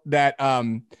heartfelt that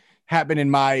happened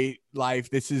in my life.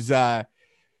 This is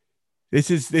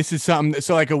something.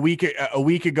 So like a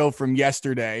week ago from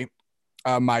yesterday,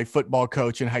 my football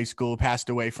coach in high school passed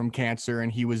away from cancer,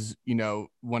 and he was, you know,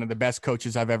 one of the best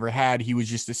coaches I've ever had. He was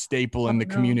just a staple in the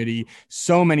community.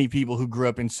 So many people who grew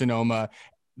up in Sonoma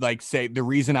like say the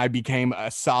reason I became a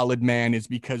solid man is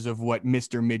because of what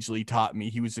Mr. Midgley taught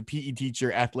me. He was a PE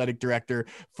teacher, athletic director,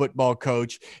 football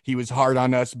coach. He was hard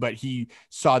on us, but he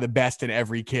saw the best in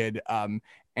every kid.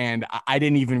 And I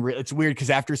didn't even it's weird because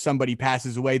after somebody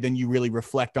passes away, then you really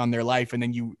reflect on their life, and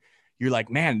then you're like,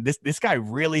 man, this guy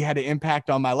really had an impact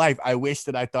on my life. I wish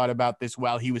that I thought about this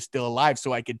while he was still alive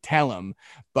so I could tell him.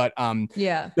 But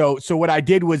yeah. So what I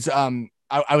did was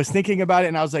I was thinking about it,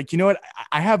 and I was like, you know what?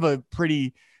 I have a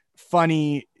pretty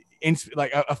funny,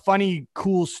 like a funny,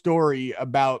 cool story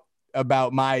about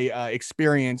my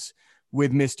experience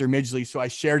with Mr. Midgley. So I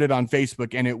shared it on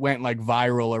Facebook, and it went like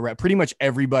viral. Or pretty much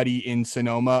everybody in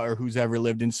Sonoma or who's ever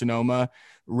lived in Sonoma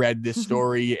read this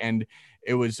story, and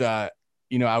it was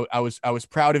you know, I was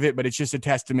proud of it, but it's just a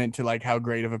testament to like how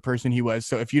great of a person he was.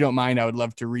 So if you don't mind, I would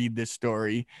love to read this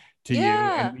story to you,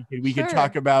 and we could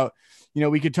talk about, you know,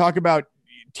 we could talk about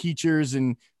teachers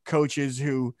and coaches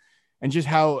who, and just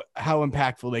how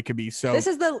impactful they could be. So this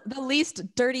is the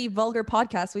least dirty, vulgar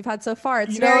podcast we've had so far.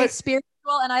 It's very spiritual,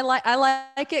 and I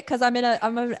like it because I'm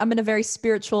in a very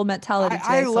spiritual mentality today.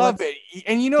 I love it.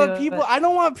 And you know what, people, I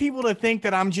don't want people to think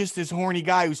that I'm just this horny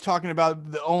guy who's talking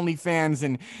about the OnlyFans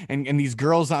and these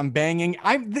girls I'm banging.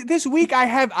 This week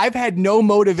I've had no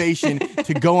motivation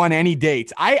to go on any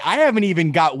dates. I haven't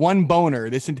even got one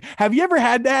boner. Have you ever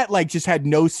had that? Like just had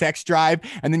no sex drive,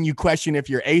 and then you question if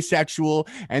you're asexual.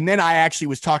 And then I actually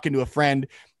was talking to a friend.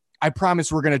 I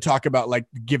promise we're going to talk about, like,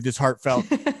 give this heartfelt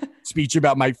speech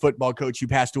about my football coach who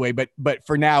passed away. But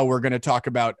for now, we're going to talk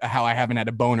about how I haven't had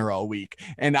a boner all week.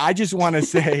 And I just want to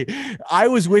say, I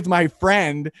was with my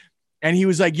friend and he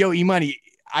was like, yo, E-Money,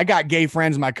 I got gay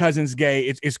friends. My cousin's gay.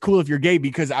 It's cool if you're gay,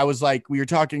 because I was like, we were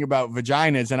talking about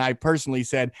vaginas. And I personally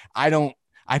said, I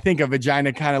think a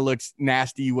vagina kind of looks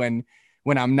nasty when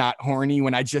I'm not horny.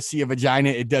 When I just see a vagina,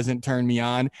 it doesn't turn me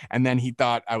on. And then he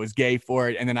thought I was gay for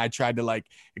it. And then I tried to like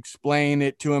explain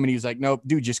it to him, and he was like, nope,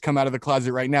 dude, just come out of the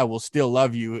closet right now. We'll still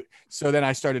love you. So then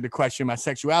I started to question my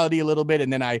sexuality a little bit.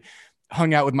 And then I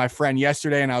hung out with my friend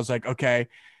yesterday, and I was like, okay,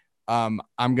 I'm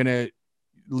going to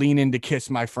lean in to kiss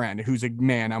my friend who's a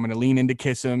man. I'm going to lean in to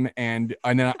kiss him. And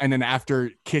then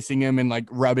after kissing him and like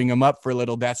rubbing him up for a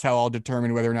little, that's how I'll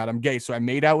determine whether or not I'm gay. So I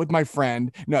made out with my friend.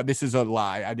 No, this is a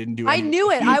lie. I didn't do it. I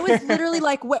knew it. I was literally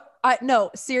like, what? No,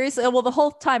 seriously. Well, the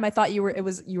whole time I thought you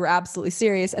were absolutely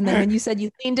serious. And then when you said you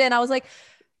leaned in, I was like,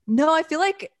 no, I feel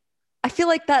like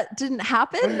that didn't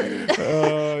happen.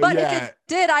 But if it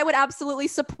did, I would absolutely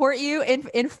support you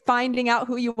in finding out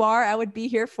who you are. I would be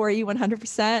here for you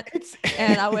 100%.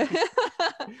 And I would.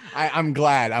 I'm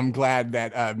glad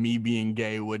that me being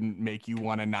gay wouldn't make you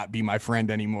want to not be my friend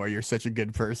anymore. You're such a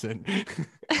good person.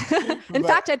 In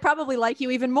fact, I'd probably like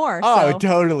you even more. Oh, so.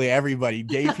 Totally. Everybody,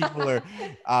 gay people are.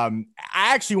 I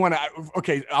actually want to.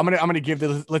 Okay, I'm gonna give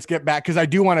this. Let's get back, because I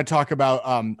do want to talk about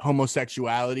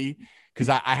homosexuality. Because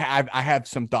I have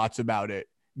some thoughts about it.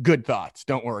 Good thoughts.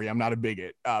 Don't worry. I'm not a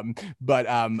bigot. But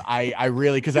I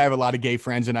really, because I have a lot of gay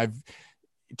friends, and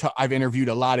I've interviewed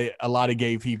a lot of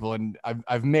gay people, and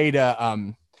I've made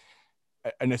an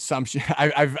assumption.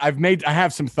 I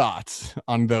have some thoughts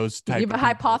on those type You have of a people.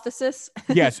 hypothesis?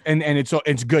 Yes, and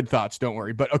it's good thoughts, don't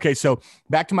worry. But okay, so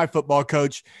back to my football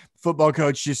coach,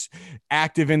 just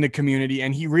active in the community,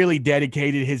 and he really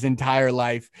dedicated his entire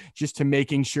life just to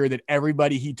making sure that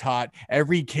everybody he taught,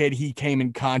 every kid he came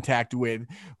in contact with,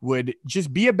 would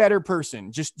just be a better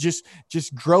person.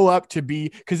 Just grow up to be,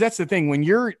 because that's the thing, when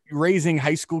you're raising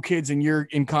high school kids and you're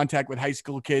in contact with high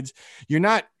school kids, you're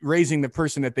not raising the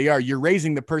person that they are, you're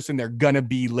raising the person they're gonna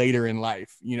be later in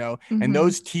life, you know. And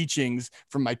those teachings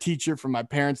from my teacher, from my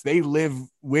parents, they live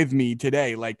with me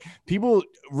today. Like, people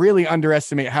really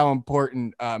underestimate how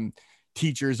important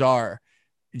teachers are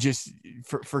just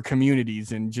for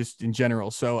communities and just in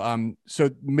general. So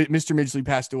Mr. Midgley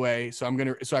passed away. So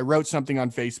I wrote something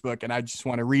on Facebook, and I just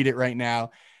want to read it right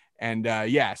now. And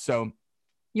so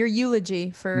your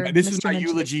eulogy for this Mr. is my Midgley.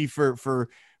 eulogy for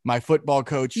my football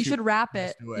coach. You should rap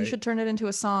it. You should turn it into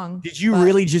a song. Did you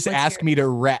really just ask me to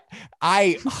rap?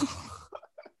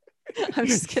 I'm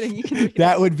just kidding. You can read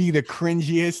that would be the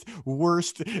cringiest,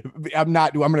 worst. I'm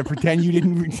going to pretend you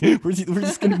didn't. We're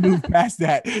just going to move past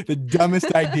that. The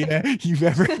dumbest idea you've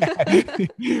ever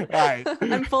had. All right.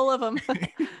 I'm full of them.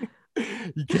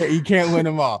 You can't win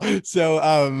them all.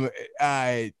 So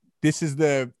this is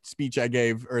the speech I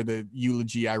gave, or the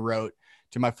eulogy I wrote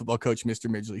to my football coach, Mr.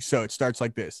 Midgley. So it starts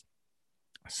like this.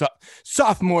 So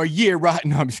sophomore year, right?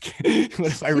 No, I'm just kidding.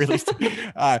 What if I really?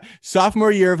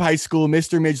 Sophomore year of high school,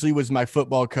 Mr. Midgley was my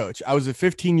football coach. I was a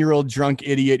 15-year-old drunk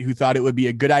idiot who thought it would be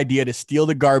a good idea to steal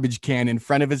the garbage can in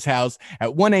front of his house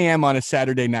at 1 a.m. on a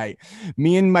Saturday night.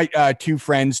 Me and my two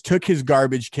friends took his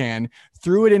garbage can,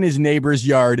 threw it in his neighbor's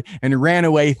yard, and ran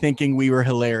away thinking we were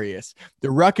hilarious. The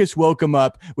ruckus woke him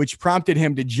up, which prompted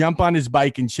him to jump on his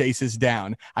bike and chase us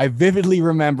down. I vividly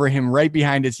remember him right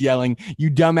behind us yelling,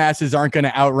 "You dumbasses aren't going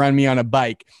to outrun me on a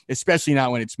bike," especially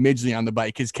not when it's Midgley on the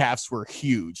bike. His calves were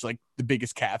huge, like the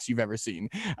biggest calves you've ever seen.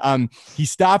 He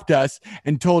stopped us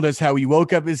and told us how he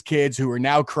woke up his kids, who were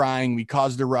now crying. We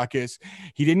caused a ruckus.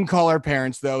 He didn't call our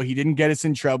parents, though. He didn't get us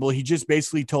in trouble. He just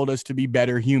basically told us to be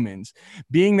better humans.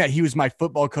 Being that he was my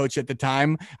football coach at the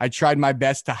time, I tried my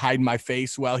best to hide my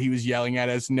face while he was yelling at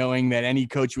us, knowing that any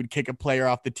coach would kick a player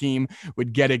off the team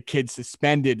would get a kid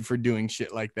suspended for doing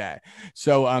shit like that.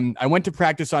 So I went to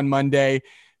practice on Monday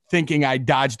thinking I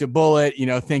dodged a bullet,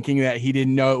 thinking that he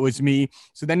didn't know it was me.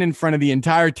 So then in front of the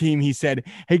entire team, he said,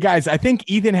 "Hey guys, I think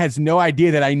Ethan has no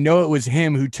idea that I know it was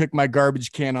him who took my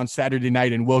garbage can on Saturday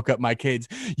night and woke up my kids.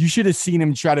 You should have seen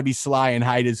him try to be sly and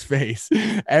hide his face."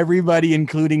 Everybody,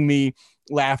 including me,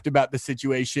 laughed about the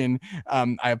situation.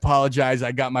 I apologize.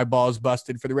 I got my balls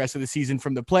busted for the rest of the season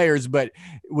from the players, but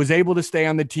was able to stay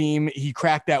on the team. He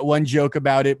cracked that one joke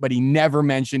about it, but he never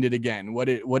mentioned it again. What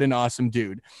an awesome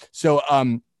dude. So,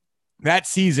 that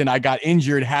season, I got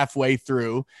injured halfway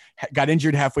through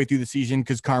the season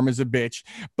because karma's a bitch.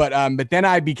 But then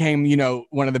I became,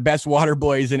 one of the best water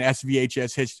boys in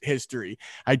SVHS history.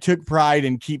 I took pride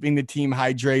in keeping the team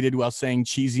hydrated while saying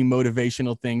cheesy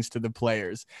motivational things to the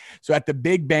players. So at the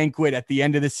big banquet at the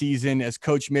end of the season, as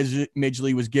Coach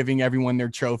Midgley was giving everyone their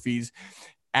trophies,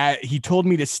 he told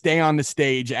me to stay on the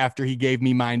stage after he gave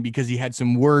me mine because he had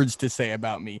some words to say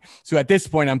about me. So at this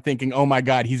point, I'm thinking, oh my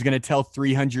God, he's going to tell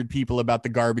 300 people about the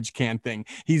garbage can thing.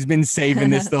 He's been saving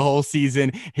this the whole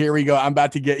season. Here we go. I'm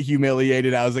about to get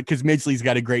humiliated. I was like, because Midgley's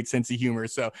got a great sense of humor.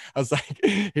 So I was like,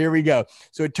 here we go.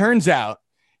 So it turns out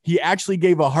he actually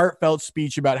gave a heartfelt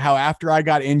speech about how after I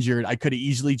got injured, I could have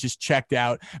easily just checked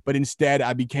out, but instead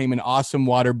I became an awesome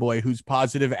water boy whose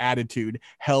positive attitude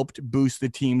helped boost the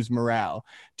team's morale.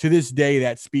 To this day,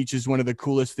 that speech is one of the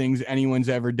coolest things anyone's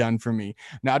ever done for me.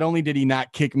 Not only did he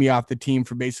not kick me off the team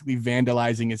for basically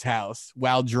vandalizing his house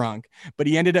while drunk, but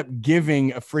he ended up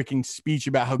giving a freaking speech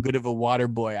about how good of a water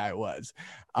boy I was.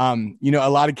 A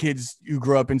lot of kids who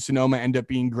grow up in Sonoma end up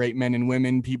being great men and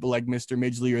women. People like Mr.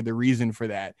 Midgley are the reason for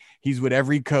that. He's what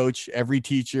every coach, every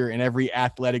teacher, and every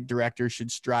athletic director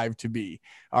should strive to be.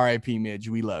 R.I.P. Midge,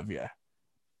 we love you.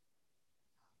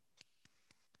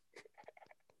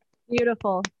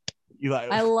 Beautiful.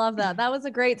 I love that. That was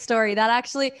a great story. That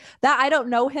I don't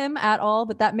know him at all,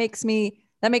 but that makes me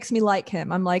like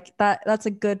him. I'm like, that's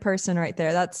a good person right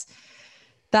there.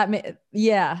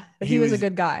 He was a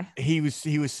good guy. He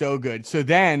was so good. So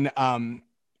then,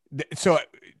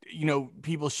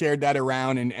 people shared that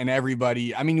around and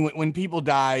everybody, I mean, when people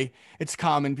die, it's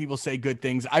common. People say good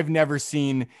things. I've never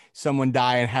seen someone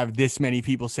die and have this many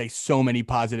people say so many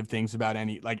positive things about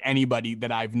anybody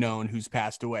that I've known who's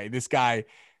passed away. This guy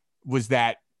was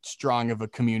that strong of a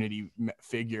community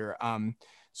figure.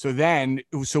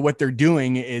 So what they're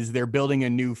doing is they're building a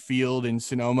new field in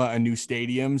Sonoma, a new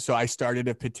stadium. So I started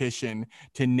a petition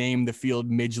to name the field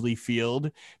Midgley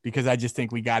Field because I just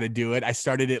think we got to do it. I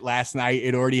started it last night.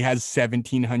 It already has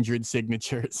 1,700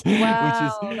 signatures, which is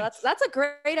Wow, that's a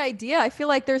great idea. I feel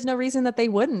like there's no reason that they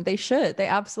wouldn't. They should. They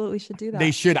absolutely should do that.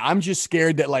 they should. I'm just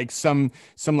scared that like some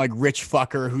like rich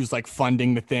fucker who's like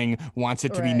funding the thing wants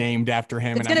it to be Right. named after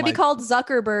him. It's And going to I'm be like, called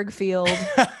Zuckerberg Field.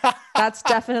 That's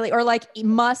definitely, or like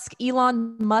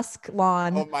Elon Musk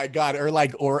lawn. oh my God. Or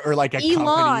like a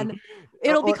Elon. company.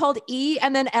 It'll be called E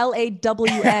and then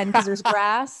LAWN because there's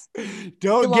grass.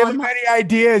 Don't Elon give him Musk. any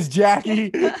ideas,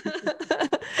 Jackie.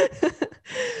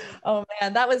 Oh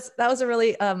man, that was a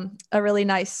really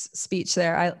nice speech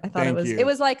there. I thought Thank you. it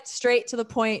was like straight to the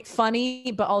point,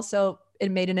 funny, but also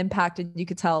it made an impact, and you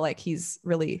could tell like he's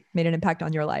really made an impact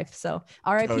on your life. So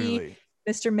R.I.P. Totally.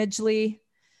 Mr. Midgley.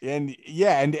 And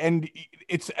yeah, and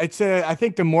it's I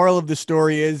think the moral of the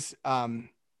story is,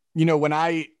 when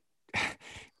I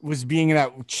was being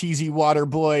that cheesy water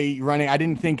boy running, I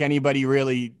didn't think anybody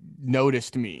really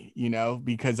noticed me,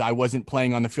 because I wasn't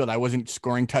playing on the field. I wasn't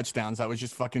scoring touchdowns. I was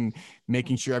just fucking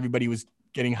making sure everybody was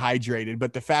getting hydrated.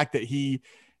 But the fact that he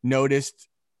noticed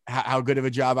how good of a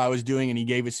job I was doing and he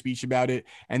gave a speech about it.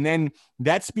 And then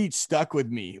that speech stuck with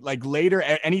me. Like later,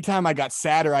 anytime I got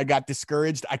sad or I got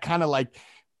discouraged, I kind of like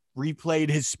replayed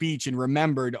his speech and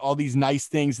remembered all these nice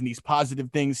things and these positive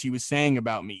things he was saying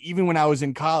about me, even when I was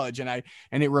in college. And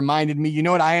it reminded me, you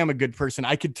know what? I am a good person.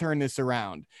 I could turn this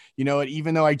around. You know what?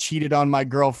 Even though I cheated on my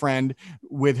girlfriend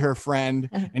with her friend,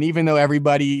 and even though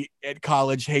everybody at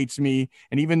college hates me,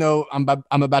 and even though I'm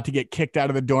about to get kicked out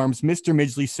of the dorms, Mr.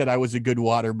 Midgley said I was a good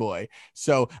water boy.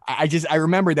 So I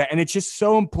remember that. And it's just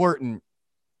so important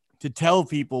to tell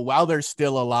people while they're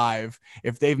still alive,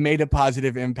 if they've made a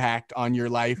positive impact on your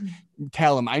life,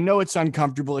 tell them. I know it's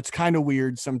uncomfortable. It's kind of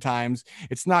weird sometimes.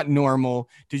 It's not normal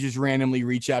to just randomly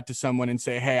reach out to someone and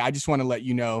say, hey, I just want to let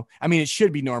you know. I mean, it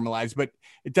should be normalized, but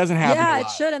it doesn't happen. Yeah, it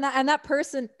should. And that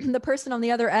person, the person on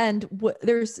the other end,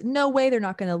 there's no way they're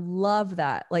not going to love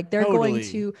that. Like they're going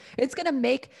to, it's going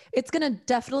to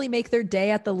definitely make their day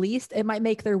at the least. It might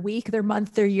make their week, their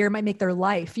month, their year, it might make their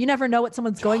life. You never know what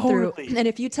someone's going through. And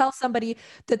if you tell somebody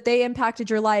that they impacted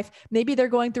your life, maybe they're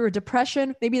going through a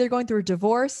depression, maybe they're going through a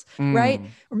divorce, right?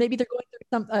 Or maybe they're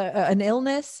going through an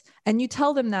illness, and you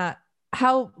tell them that,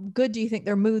 how good do you think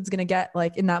their mood's going to get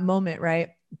like in that moment, right?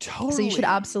 Totally. So you should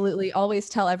absolutely always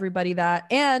tell everybody that.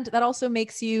 And that also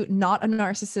makes you not a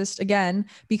narcissist again,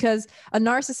 because a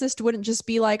narcissist wouldn't just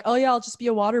be like, oh yeah, I'll just be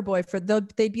a water boy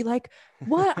they'd be like,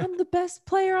 what? I'm the best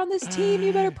player on this team.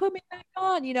 You better put me back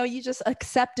on. You just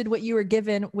accepted what you were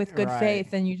given with good faith,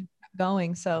 and you kept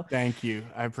going. So thank you.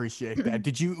 I appreciate that.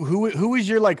 Who was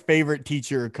your like favorite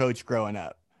teacher or coach growing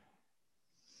up?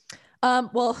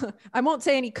 Well, I won't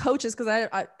say any coaches because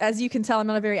I, as you can tell, I'm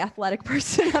not a very athletic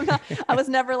person. I was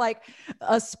never like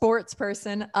a sports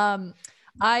person. I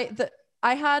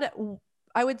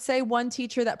would say one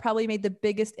teacher that probably made the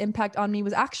biggest impact on me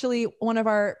was actually one of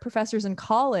our professors in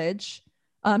college.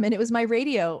 And it was my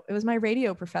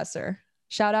radio professor.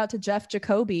 Shout out to Jeff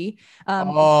Jacoby.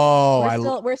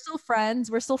 We're still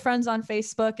friends. We're still friends on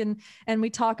Facebook, and we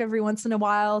talk every once in a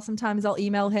while. Sometimes I'll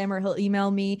email him or he'll email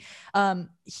me.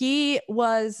 He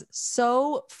was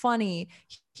so funny.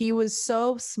 He was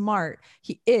so smart.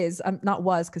 He is, not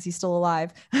was, because he's still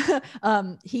alive.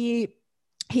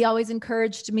 He always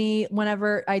encouraged me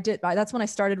whenever that's when I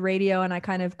started radio, and I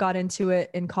kind of got into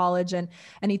it in college. And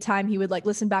anytime he would like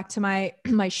listen back to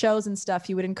my shows and stuff,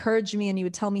 he would encourage me and he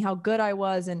would tell me how good I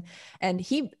was. And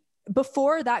he,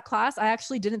 before that class, I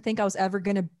actually didn't think I was ever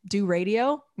going to do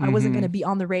radio. Mm-hmm. I wasn't going to be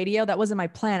on the radio. That wasn't my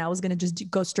plan. I was going to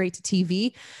just go straight to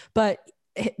TV, but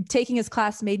taking his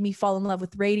class made me fall in love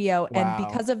with radio. Wow. And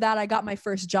because of that, I got my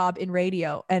first job in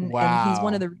radio, and he's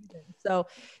one of the reasons. So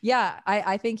yeah,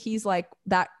 I think he's like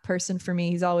that person for me.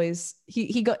 He's always,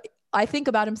 I think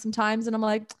about him sometimes and I'm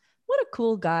like, what a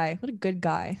cool guy. What a good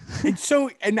guy.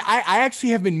 And I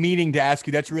actually have been meaning to ask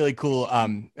you, that's really cool,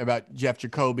 about Jeff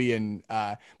Jacoby.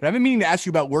 But I've been meaning to ask you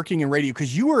about working in radio,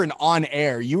 because you were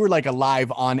you were like a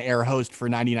live on air host for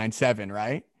 99.7,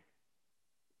 right?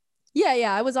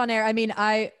 Yeah, I was on air. I mean,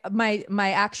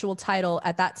 my actual title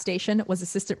at that station was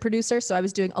assistant producer. So I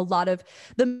was doing a lot of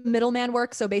the middleman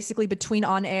work. So basically between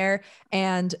on air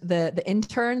and the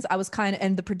interns,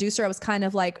 and the producer, I was kind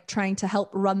of like trying to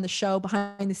help run the show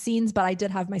behind the scenes, but I did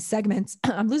have my segments.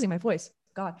 I'm losing my voice.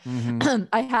 God. Mm-hmm.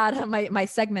 I had my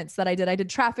segments that I did. I did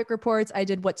traffic reports. I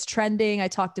did what's trending. I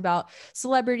talked about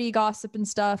celebrity gossip and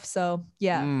stuff. So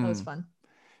yeah, that was fun.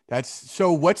 That's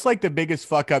so what's like the biggest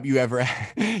fuck up you ever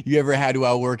you ever had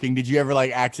while working? Did you ever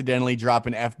like accidentally drop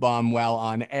an F-bomb while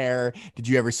on air? Did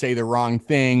you ever say the wrong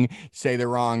thing,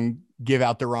 give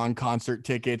out the wrong concert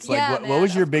tickets? Like Yeah, what man,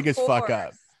 was your of biggest fuck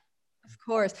up? course. Of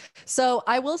course. So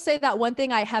I will say that one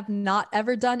thing I have not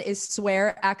ever done is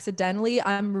swear accidentally.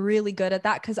 I'm really good at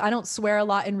that because I don't swear a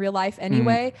lot in real life Mm,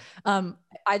 anyway.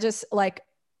 I just like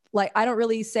I don't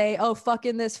really say, oh,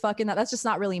 fucking this, fucking that. That's just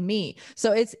not really me.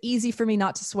 So it's easy for me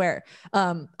not to swear.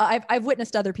 I've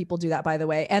witnessed other people do that, by the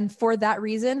way. And for that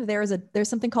reason, there's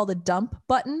something called a dump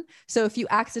button. So if you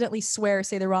accidentally swear,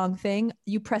 say the wrong thing,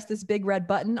 you press this big red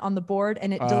button on the board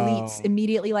and it deletes oh,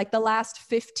 immediately, like the last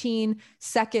 15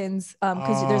 seconds,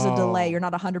 because there's a delay. You're oh,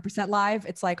 not 100% live.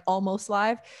 It's like almost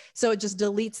live. So it just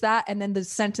deletes that. And then the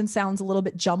sentence sounds a little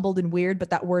bit jumbled and weird,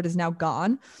 but that word is now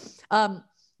gone.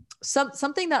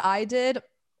 Something that I did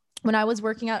when I was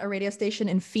working at a radio station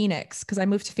in Phoenix, because I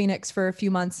moved to Phoenix for a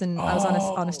few months and I was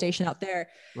on a station out there.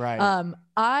 right.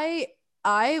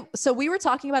 So we were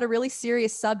talking about a really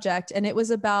serious subject, and it was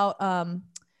about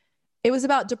we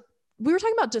were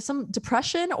talking about just some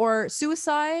depression or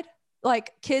suicide,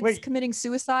 like kids Wait, committing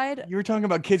suicide. you were talking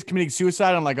about kids committing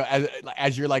suicide on like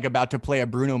as you're like about to play a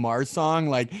Bruno Mars song.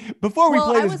 Like before we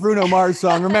play this Bruno Mars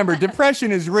song, remember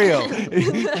depression is real.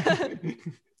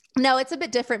 No, it's a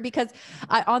bit different because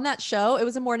on that show, it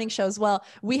was a morning show as well.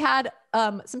 We had,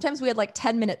 sometimes we had like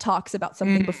 10-minute talks about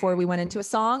something before we went into a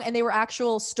song, and they were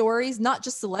actual stories, not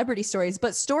just celebrity stories,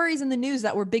 but stories in the news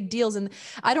that were big deals. And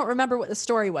I don't remember what the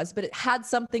story was, but it had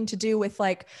something to do with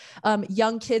like,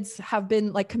 young kids have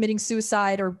been like committing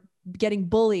suicide or getting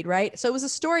bullied. Right. So it was a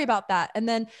story about that. And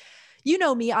then, you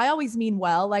know me, I always mean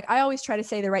well, like I always try to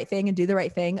say the right thing and do the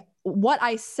right thing. What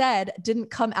I said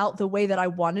didn't come out the way that I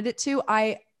wanted it to.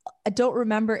 I don't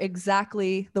remember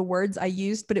exactly the words I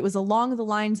used, but it was along the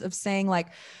lines of saying like,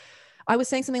 I was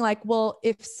saying something like, well,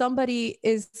 if somebody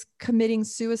is committing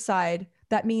suicide,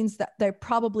 that means that they're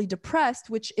probably depressed,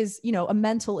 which is, you know, a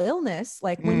mental illness.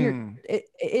 Like when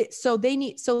so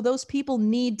those people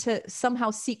need to somehow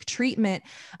seek treatment,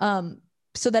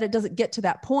 so that it doesn't get to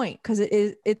that point. Cause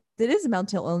it is a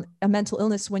mental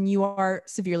illness when you are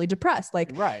severely depressed.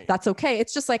 Like, Right. that's okay.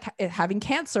 It's just like having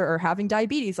cancer or having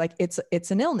diabetes. Like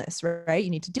it's an illness, right? You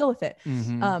need to deal with it.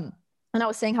 And I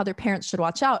was saying how their parents should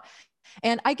watch out.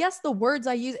 And I guess the words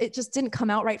I use, it just didn't come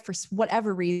out right for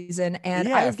whatever reason. And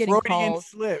I was getting Freudian calls.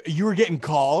 slip. You were getting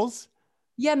calls?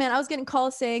 Yeah, man, I was getting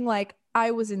calls saying like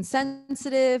I was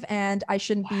insensitive and I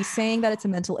shouldn't be saying that it's a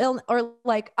mental illness, or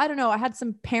like, I don't know. I had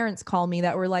some parents call me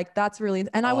that were like, that's really,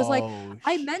 and I was like,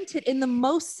 I meant it in the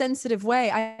most sensitive way.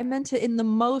 I meant it in the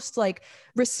most like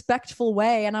respectful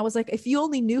way. And I was like, if you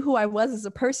only knew who I was as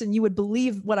a person, you would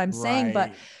believe what I'm saying.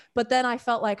 But then I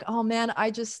felt like, oh man,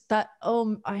 I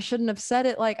shouldn't have said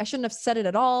it. Like I shouldn't have said it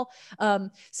at all.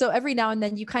 So every now and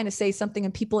then you kind of say something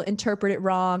and people interpret it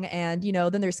wrong. And, you know,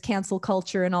 then there's cancel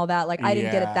culture and all that. Like I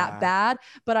didn't get it that bad,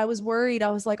 but I was worried.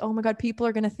 I was like, oh my God, people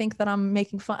are going to think that I'm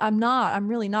making fun. I'm not, I'm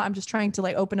really not. I'm just trying to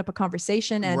like open up a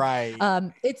conversation.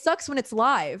 And it sucks when it's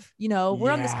live. You know,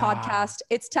 we're on this podcast.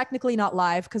 It's technically not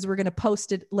live because we're going to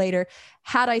post it later.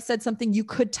 Had I said something, you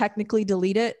could technically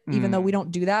delete it, even though we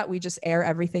don't do that. We just air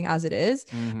everything as it is.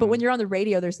 But when you're on the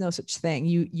radio, there's no such thing.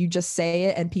 You just say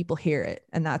it and people hear it,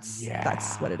 and that's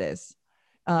what it is.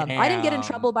 I didn't get in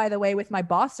trouble, by the way, with my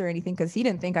boss or anything because he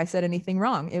didn't think I said anything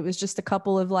wrong. It was just a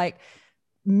couple of like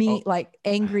like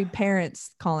angry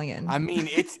parents calling in. I mean,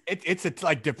 it's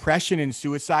like depression and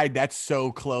suicide. That's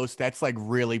so close. That's like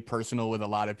really personal with a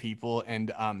lot of people.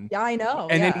 And yeah, I know.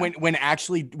 And then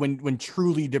when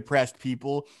truly depressed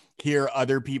people hear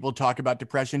other people talk about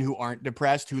depression who aren't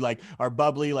depressed, who like are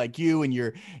bubbly like you, and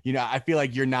I feel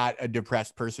like you're not a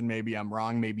depressed person. Maybe I'm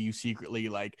wrong. Maybe you secretly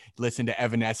like listen to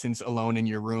Evanescence alone in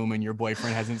your room and your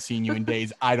boyfriend hasn't seen you in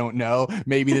days. I don't know.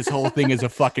 Maybe this whole thing is a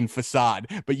fucking facade,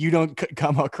 but you don't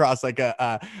come across like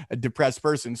a depressed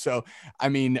person. So, I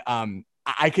mean,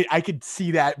 I could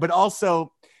see that, but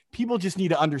also people just need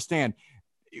to understand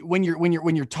when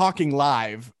you're talking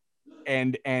live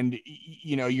and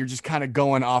you know, you're just kind of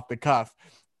going off the cuff.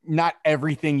 Not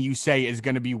everything you say is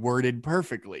going to be worded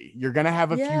perfectly. You're going to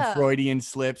have a few Freudian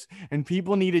slips, and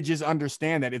people need to just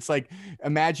understand that. It's like,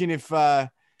 imagine if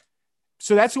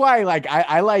So that's why, like,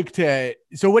 I like to.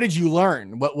 So what did you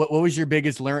learn? What was your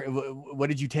biggest learn? What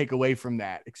did you take away from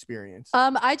that experience?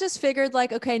 I just figured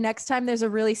like, okay, next time there's a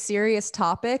really serious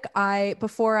topic,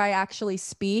 before I actually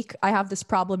speak, I have this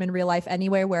problem in real life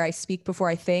anyway, where I speak before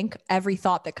I think. Every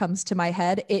thought that comes to my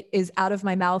head, it is out of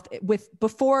my mouth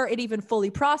before it even fully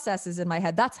processes in my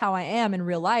head. That's how I am in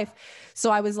real life.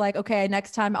 So I was like, okay,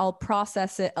 next time I'll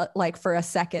process it like for a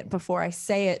second before I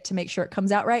say it to make sure it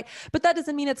comes out right. But that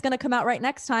doesn't mean it's going to come out right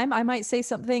next time. I might say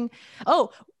something.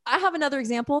 Oh, I have another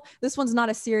example. This one's not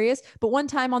as serious, but one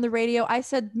time on the radio,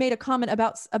 made a comment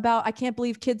about I can't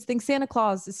believe kids think Santa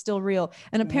Claus is still real.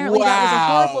 And apparently that was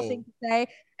a horrible thing to say.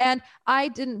 And I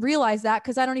didn't realize that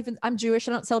because I'm Jewish.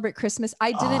 I don't celebrate Christmas.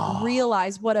 I didn't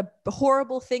realize what a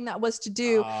horrible thing that was to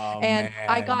do. And man.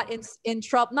 I got in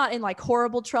trouble, not in like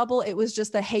horrible trouble. It was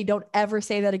just hey, don't ever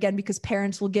say that again because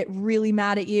parents will get really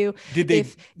mad at you. Did they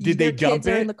dump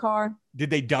it in the car? Did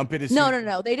they dump it?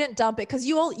 No. They didn't dump it because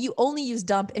you only use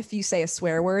dump if you say a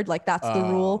swear word. Like that's the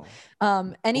rule.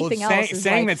 Anything else is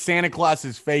saying that Santa Claus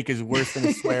is fake is worse than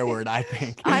a swear word, I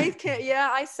think. I can't. Yeah,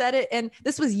 I said it, and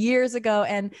this was years ago,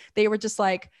 and they were just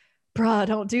like, "Bruh,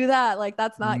 don't do that. Like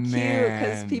that's not cute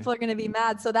because people are gonna be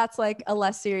mad." So that's like a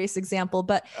less serious example.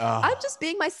 But I'm just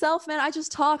being myself, man. I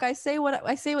just talk. I say what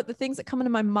the things that come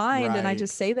into my mind, and I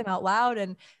just say them out loud.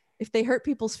 And if they hurt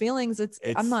people's feelings,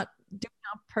 I'm not doing it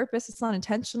on purpose. It's not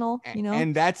intentional, you know?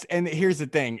 And here's the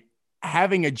thing.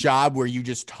 Having a job where you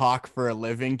just talk for a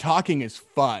living, talking is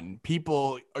fun.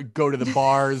 People go to the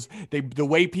bars. The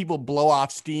way people blow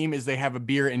off steam is they have a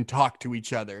beer and talk to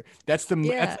each other. That's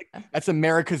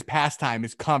America's pastime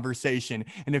is conversation.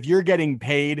 And if you're getting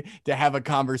paid to have a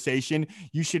conversation,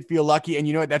 you should feel lucky. And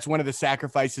you know what? That's one of the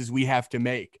sacrifices we have to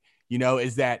make,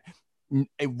 is that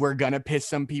we're going to piss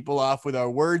some people off with our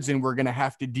words and we're going to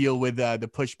have to deal with the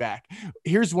pushback.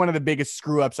 Here's one of the biggest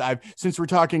screw ups since we're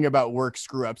talking about work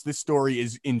screw ups, this story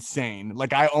is insane.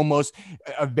 Like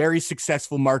a very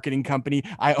successful marketing company,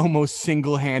 I almost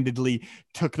single-handedly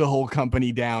took the whole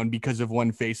company down because of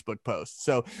one Facebook post.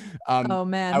 So, oh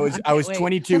man, I was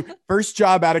 22, first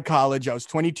job out of college. I was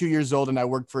 22 years old and I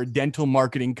worked for a dental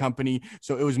marketing company.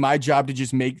 So it was my job to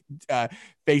just make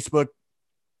Facebook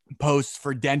posts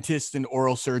for dentists and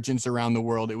oral surgeons around the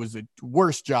world. It was the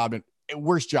worst job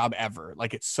ever.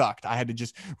 Like it sucked. I had to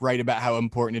just write about how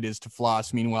important it is to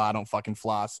floss. Meanwhile, I don't fucking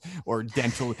floss or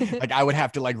dental. Like I would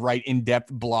have to like write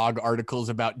in-depth blog articles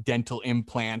about dental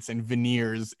implants and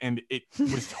veneers. And it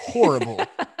was horrible.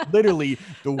 Literally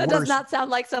the worst. That does not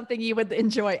sound like something you would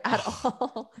enjoy at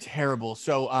all. Terrible.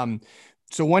 So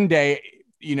one day,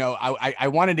 I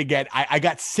wanted to I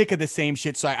got sick of the same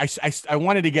shit. So I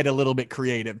wanted to get a little bit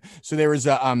creative. So there was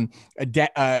a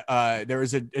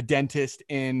dentist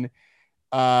in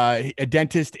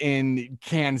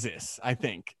Kansas, I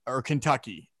think, or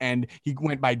Kentucky, and he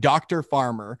went by Dr.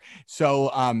 Farmer.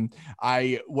 So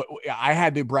I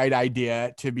had the bright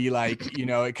idea to be like,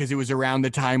 because it was around the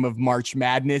time of March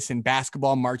Madness and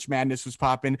basketball. March Madness was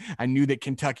popping. I knew that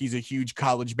Kentucky's a huge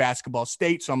college basketball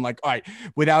state, so I'm like, all right,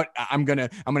 I'm gonna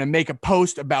make a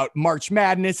post about March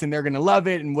Madness, and they're gonna love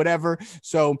it and whatever.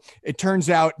 So it turns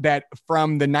out that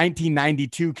from the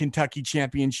 1992 Kentucky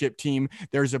championship team,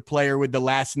 there's a player with the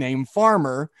last name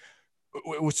Farmer.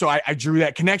 So I drew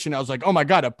that connection. I was like, oh my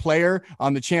God, a player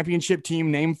on the championship team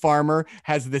named Farmer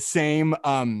has the same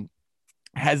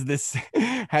last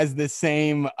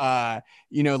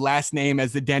name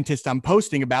as the dentist I'm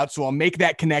posting about. So I'll make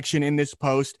that connection in this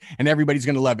post and everybody's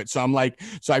going to love it. So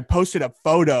I posted a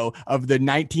photo of the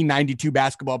 1992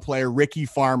 basketball player, Ricky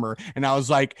Farmer. And I was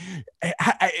like,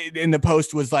 in the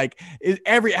post was like,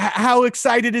 how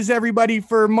excited is everybody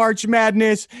for March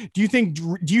Madness? Do you think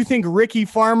Ricky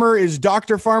Farmer is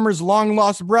Dr. Farmer's long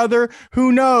lost brother?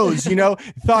 Who knows?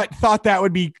 Thought that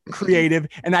would be creative.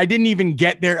 And I didn't even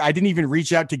get there. I didn't even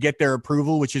reach out to get their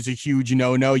approval, which is a huge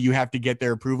no. You have to get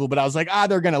their approval. But I was like,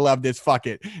 they're going to love this. Fuck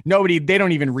it. They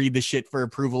don't even read the shit for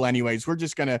approval anyways. We're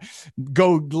just going to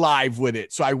go live with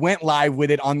it. So I went live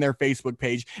with it on their Facebook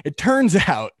page. It turns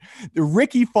out the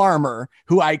Ricky Farmer,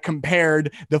 who I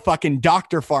compared the fucking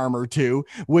Dr. Farmer to,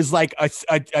 was like a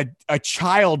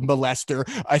child molester,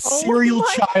 a serial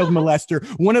child molester,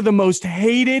 one of the most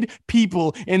hated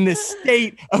people in the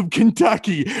state of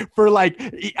Kentucky for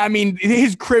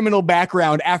his criminal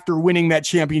background after winning that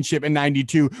championship in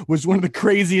 92 was one of the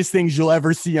craziest things you'll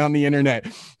ever see on the internet.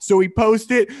 So we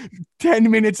posted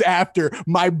 10 minutes after.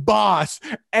 My boss,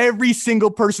 every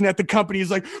single person at the company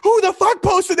is like, who the fuck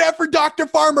posted that for Dr.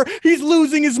 Farmer? He's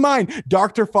losing his mind.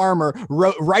 Dr. Farmer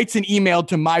writes an email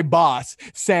to my boss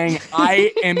saying,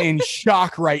 I am in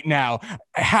shock right now.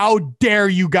 How dare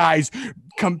you guys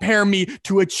compare me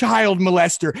to a child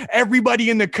molester. Everybody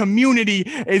in the community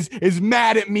is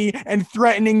mad at me and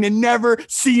threatening to never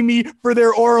see me for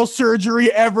their oral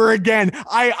surgery ever again.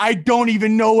 I don't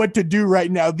even know what to do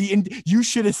right now. You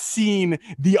should have seen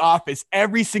The Office.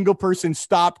 Every single person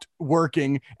stopped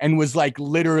working and was like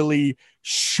literally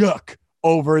shook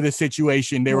over the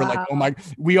situation. They were like, oh my,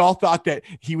 we all thought that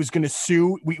he was going to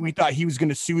sue. We thought he was going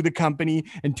to sue the company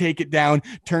and take it down.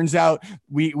 Turns out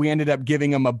we ended up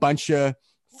giving him a bunch of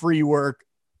free work.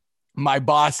 My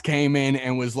boss came in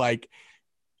and was like,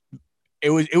 it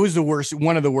was the worst,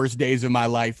 one of the worst days of my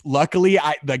life. Luckily,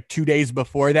 like 2 days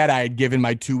before that, I had given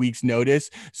my 2 weeks notice.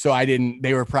 So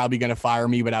they were probably going to fire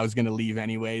me, but I was going to leave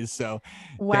anyways. So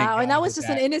wow. And that was just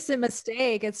an innocent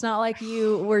mistake. It's not like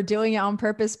you were doing it on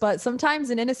purpose, but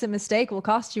sometimes an innocent mistake will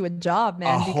cost you a job,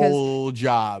 man. Whole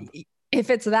job.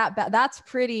 If it's that bad, that's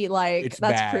pretty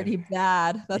bad. Pretty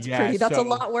bad. That's a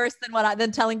lot worse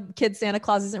than telling kids Santa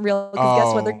Claus isn't real. Because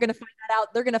guess what? They're going to find that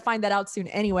out. They're going to find that out soon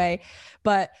anyway.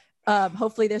 But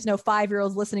hopefully there's no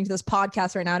 5-year-olds listening to this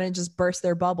podcast right now and just burst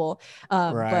their bubble.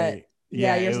 But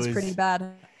yeah, yours is pretty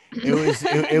bad.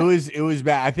 It was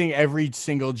bad. I think every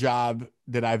single job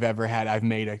that I've ever had,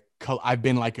 I've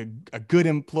been like a good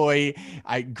employee.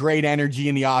 Great energy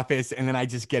in the office. And then I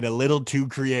just get a little too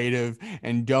creative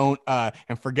and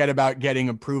and forget about getting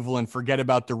approval and forget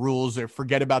about the rules or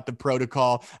forget about the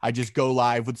protocol. I just go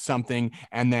live with something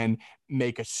and then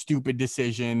make a stupid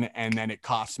decision. And then it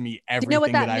costs me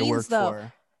everything that I worked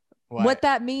for. What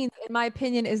that means, in my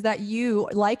opinion, is that you,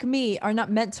 like me, are not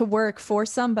meant to work for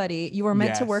somebody. You are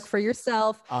meant to work for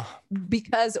yourself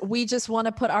because we just want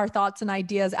to put our thoughts and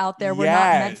ideas out there. We're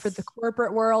not meant for the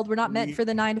corporate world. We're not meant for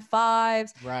the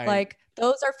 9-to-5s. Right. Like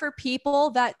those are for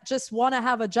people that just want to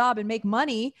have a job and make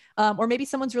money. Or maybe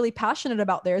someone's really passionate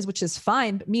about theirs, which is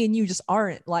fine. But me and you just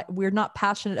aren't. Like, we're not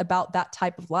passionate about that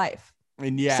type of life.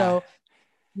 And so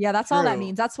yeah, that's all that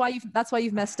means. That's why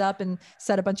you've messed up and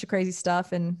said a bunch of crazy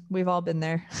stuff, and we've all been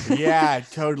there. Yeah,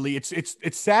 totally. It's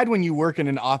sad when you work in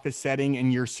an office setting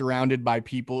and you're surrounded by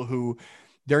people who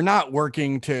they're not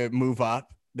working to move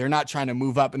up. They're not trying to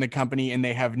move up in the company and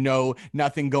they have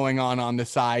nothing going on the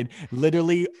side.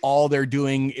 Literally all they're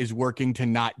doing is working to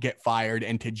not get fired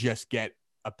and to just get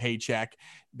a paycheck.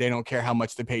 They don't care how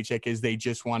much the paycheck is. They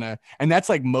just want to, and that's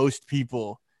like most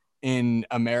people in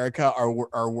America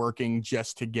are working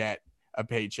just to get a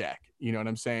paycheck. You know what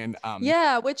I'm saying?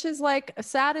 Yeah, which is like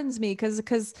saddens me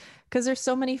because there's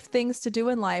so many things to do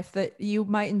in life that you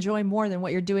might enjoy more than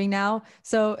what you're doing now.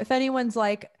 So if anyone's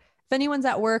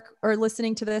at work or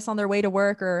listening to this on their way to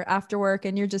work or after work,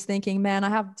 and you're just thinking, man, I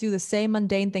have to do the same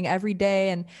mundane thing every day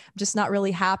and I'm just not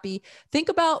really happy. Think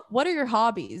about, what are your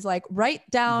hobbies? Like, write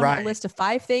down a list of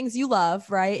 5 things you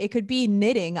love, right? It could be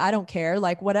knitting. I don't care,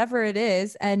 like whatever it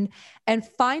is. And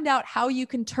find out how you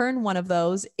can turn one of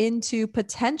those into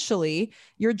potentially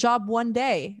your job one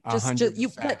day.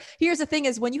 Here's the thing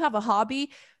is, when you have a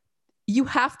hobby, you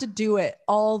have to do it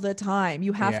all the time.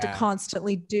 You have to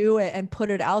constantly do it and put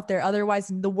it out there.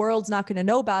 Otherwise, the world's not going to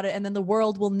know about it. And then the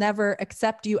world will never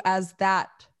accept you as that.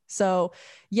 So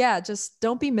yeah, just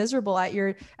don't be miserable at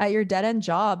your dead end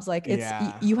jobs. Like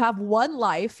you have one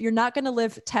life. You're not going to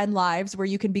live 10 lives where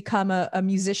you can become a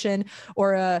musician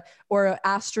or a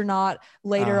astronaut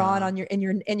later on in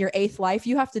your 8th life.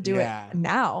 You have to do it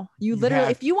now. You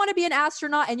literally, if you want to be an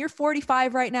astronaut and you're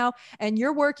 45 right now and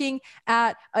you're working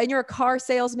and you're a car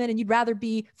salesman and you'd rather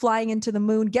be flying into the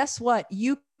moon, guess what?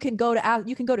 You can go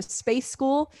to space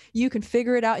school, you can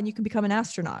figure it out, and you can become an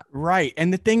astronaut. Right.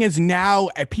 And the thing is, now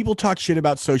people talk shit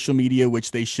about social media, which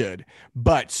they should,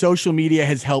 but social media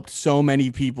has helped so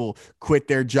many people quit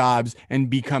their jobs and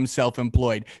become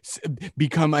self-employed,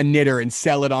 become a knitter and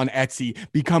sell it on Etsy,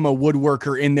 become a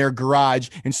woodworker in their garage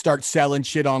and start selling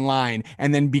shit online,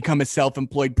 and then become a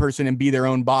self-employed person and be their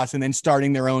own boss and then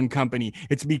starting their own company.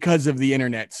 It's because of the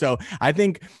internet. So I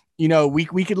think, you know, we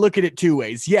could look at it 2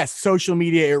 ways. Yes, social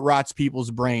media, it rots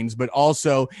people's brains, but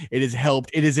also it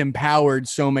has empowered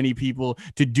so many people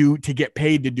to get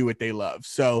paid to do what they love.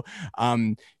 So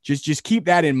just keep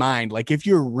that in mind. Like, if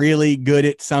you're really good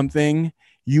at something,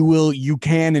 you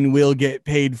can and will get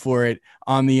paid for it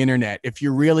on the internet. If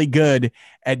you're really good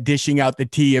at dishing out the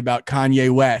tea about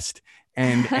Kanye West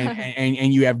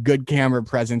and you have good camera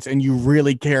presence and you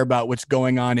really care about what's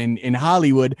going on in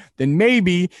Hollywood, then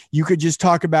maybe you could just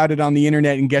talk about it on the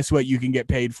internet, and guess what? You can get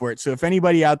paid for it. So if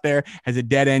anybody out there has a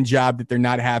dead end job that they're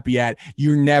not happy at,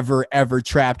 you're never, ever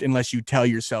trapped unless you tell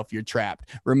yourself you're trapped.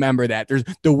 Remember that. There's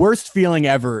the worst feeling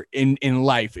ever in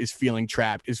life is feeling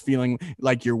trapped, is feeling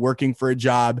like you're working for a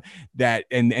job that,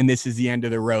 and this is the end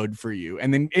of the road for you.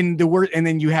 And then and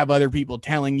then you have other people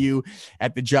telling you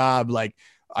at the job, like,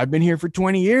 I've been here for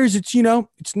 20 years. It's,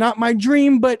 it's not my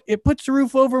dream, but it puts a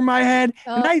roof over my head.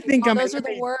 And I think those are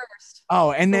the worst.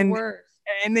 Oh, and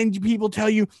then people tell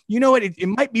you, you know what? It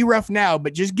might be rough now,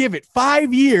 but just give it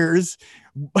 5 years.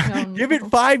 Give it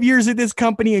 5 years at this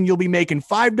company and you'll be making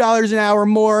 $5 an hour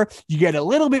more. You get a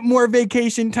little bit more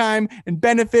vacation time and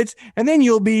benefits, and then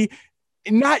you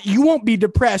won't be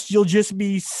depressed. You'll just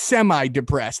be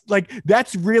semi-depressed. Like,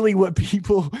 that's really what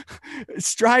people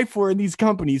strive for in these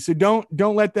companies. So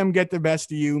don't let them get the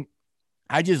best of you.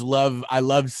 I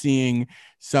love seeing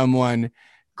someone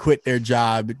quit their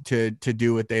job to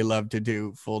do what they love to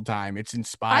do full time. It's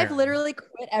inspiring. I've literally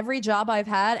quit every job I've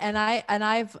had.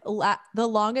 The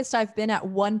longest I've been at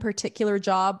one particular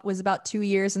job was about 2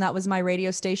 years. And that was my radio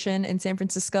station in San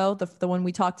Francisco, the one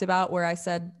we talked about where I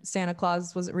said Santa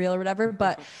Claus wasn't real or whatever.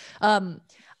 But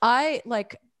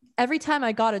every time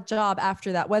I got a job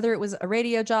after that, whether it was a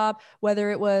radio job,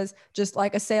 whether it was just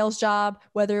like a sales job,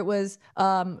 whether it was,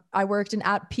 I worked in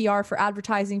PR for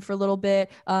advertising for a little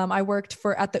bit. I worked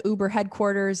at the Uber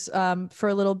headquarters, for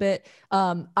a little bit.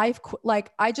 I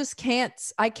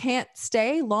can't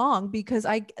stay long because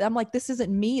I'm like, this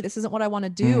isn't me. This isn't what I want to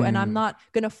do. And I'm not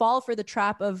going to fall for the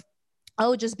trap of,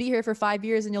 oh, just be here for 5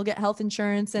 years and you'll get health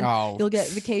insurance and you'll get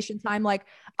vacation time. Like,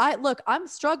 I'm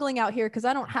struggling out here because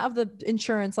I don't have the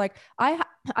insurance. Like,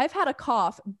 I've had a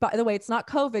cough, by the way, it's not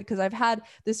COVID, because I've had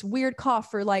this weird cough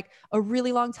for like a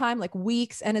really long time, like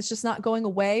weeks, and it's just not going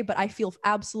away, but I feel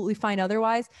absolutely fine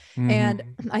otherwise. And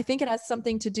I think it has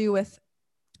something to do with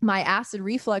my acid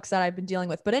reflux that I've been dealing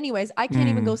with. But anyways, I can't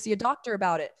even go see a doctor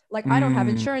about it. Like, I don't have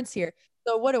insurance here.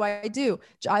 So what do?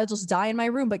 I'll just die in my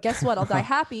room. But guess what? I'll die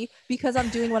happy because I'm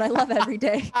doing what I love every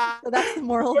day. So that's the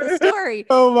moral of the story.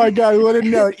 Oh my God. What a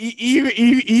note.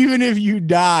 Even if you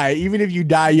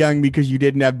die young because you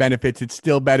didn't have benefits, it's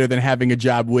still better than having a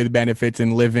job with benefits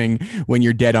and living when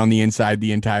you're dead on the inside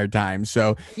the entire time.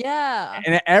 So yeah.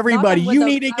 And everybody, you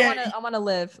need to get, I want to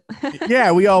live.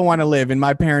 Yeah, we all want to live. And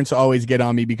my parents always get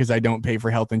on me because I don't pay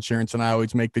for health insurance. And I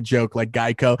always make the joke like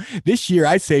Geico. This year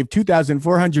I saved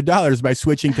 $2,400 by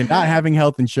switching to not having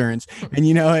health insurance. And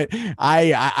you know what?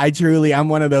 I truly, I'm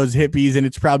one of those hippies, and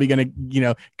it's probably going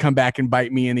to, come back and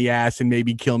bite me in the ass and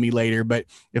maybe kill me later. But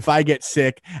if I get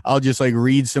sick, I'll just like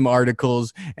read some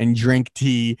articles and drink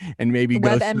tea and maybe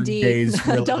go through days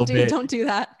for a little bit. Don't do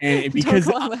that. And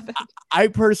because I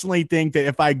personally think that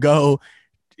if I go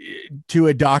to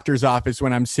a doctor's office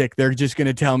when I'm sick, they're just going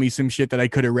to tell me some shit that I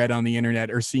could have read on the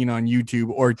internet or seen on YouTube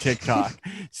or TikTok.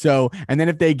 So, and then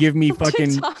if they give me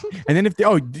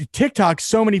TikTok,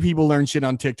 so many people learn shit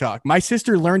on TikTok. My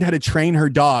sister learned how to train her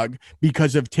dog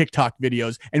because of TikTok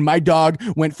videos. And my dog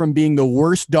went from being the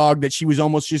worst dog that she was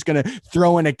almost just going to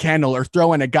throw in a kennel or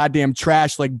throw in a goddamn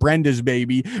trash like Brenda's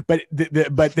baby. But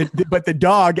the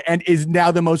dog and is now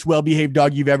the most well-behaved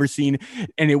dog you've ever seen.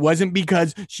 And it wasn't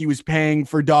because she was paying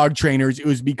for dog trainers, it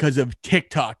was because of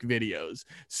TikTok videos.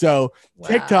 So wow.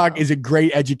 TikTok is a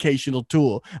great educational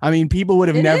tool. I mean, people would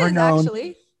have never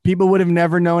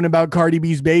known about Cardi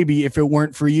B's baby if it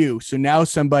weren't for you. So now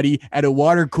somebody at a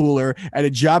water cooler at a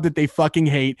job that they fucking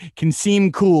hate can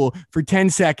seem cool for 10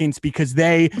 seconds because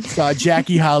they saw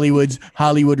Jackie Hollywood's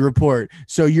Hollywood Report.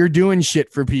 So you're doing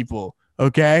shit for people,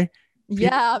 okay?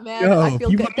 Yeah, man. I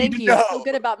feel good. Thank you. I feel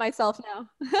good about myself now.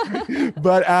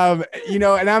 But,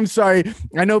 and I'm sorry.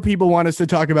 I know people want us to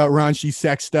talk about raunchy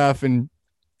sex stuff.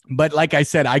 But like I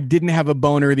said, I didn't have a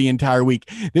boner the entire week.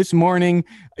 This morning,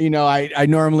 I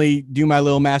normally do my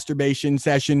little masturbation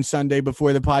session Sunday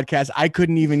before the podcast. I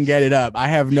couldn't even get it up. I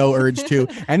have no urge to,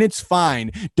 and it's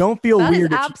fine. Don't feel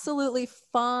weird. That is absolutely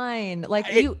fine.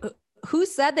 Who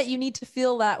said that you need to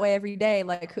feel that way every day?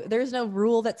 Like, there's no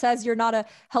rule that says you're not a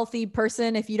healthy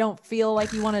person if you don't feel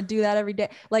like you want to do that every day.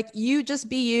 Like, you just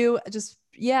be you.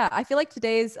 Yeah, I feel like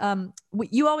today's,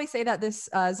 you always say that this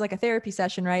is like a therapy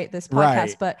session, right? This podcast,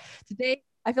 right. But today,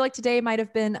 I feel like today might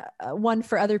have been one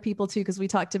for other people too, because we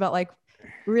talked about like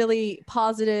really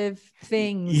positive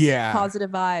things,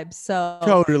 positive vibes. So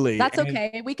totally, that's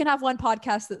okay. We can have one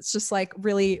podcast that's just like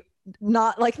really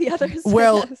not like the others.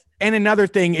 Well, and another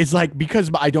thing is like,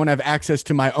 because I don't have access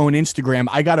to my own Instagram,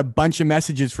 I got a bunch of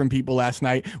messages from people last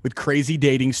night with crazy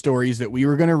dating stories that we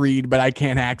were going to read, but I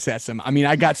can't access them. I mean,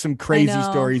 I got some crazy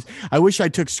stories. I wish I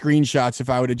took screenshots if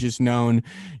I would have just known,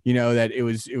 that it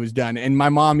was done. And my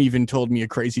mom even told me a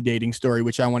crazy dating story,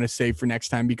 which I want to save for next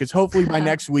time, because hopefully by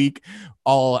next week,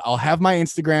 I'll have my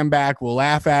Instagram back. We'll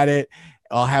laugh at it.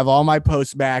 I'll have all my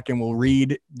posts back and we'll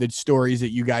read the stories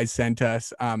that you guys sent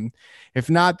us. If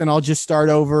not, then I'll just start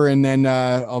over and then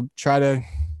I'll try to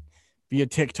be a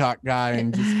TikTok guy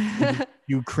and just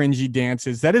do cringy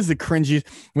dances. That is the cringiest.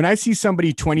 When I see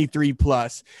somebody 23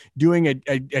 plus doing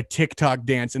a TikTok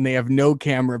dance and they have no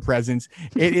camera presence,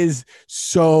 it is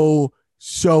so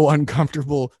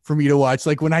uncomfortable for me to watch.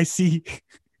 Like when I see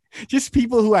just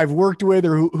people who I've worked with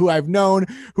or who I've known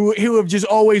who have just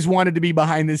always wanted to be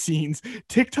behind the scenes.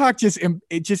 TikTok just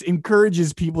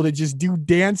encourages people to just do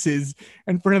dances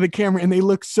in front of the camera and they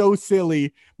look so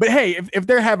silly. But hey, if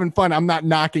they're having fun, I'm not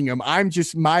knocking them.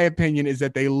 My opinion is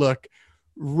that they look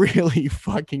really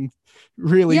fucking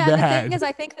really bad. The thing is,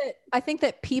 I think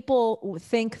that people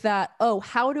think that, oh,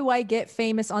 how do I get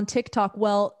famous on TikTok?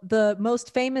 Well, the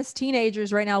most famous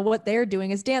teenagers right now, what they're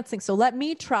doing is dancing. So let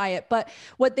me try it. But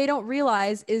what they don't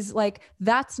realize is like,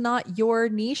 that's not your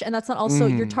niche. And that's not also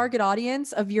your target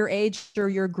audience of your age or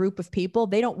your group of people.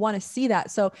 They don't want to see that.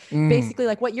 So basically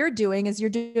like what you're doing is you're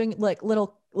doing like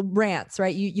little rants,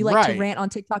 right? You like to rant on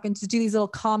TikTok and to do these little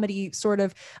comedy sort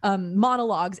of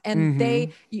monologues, and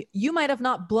you might have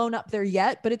not blown up there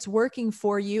yet, but it's working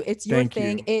for you. It's your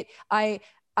thing.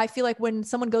 I feel like when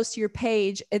someone goes to your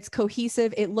page, it's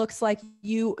cohesive. It looks like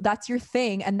that's your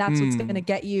thing. And that's what's going to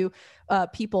get you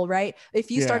people, right?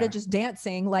 If you started just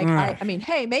dancing, like, I mean,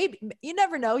 hey, maybe you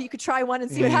never know, you could try one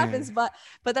and see what happens, but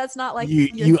that's not like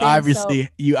you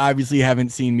obviously haven't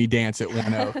seen me dance at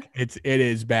One Oak. It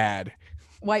is bad.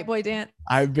 White boy dance.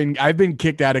 I've been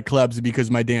kicked out of clubs because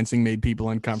my dancing made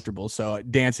people uncomfortable. So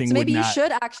dancing. So maybe you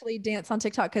should actually dance on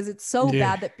TikTok because it's so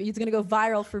bad that he's going to go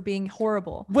viral for being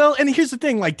horrible. Well, and here's the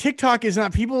thing: like TikTok is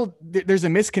not people. There's a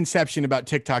misconception about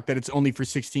TikTok that it's only for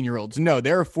 16-year-olds. No,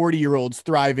 there are 40-year-olds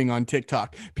thriving on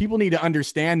TikTok. People need to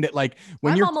understand that, like,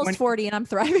 when I'm almost 40 and I'm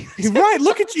thriving. Right?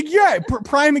 Look at you. Yeah,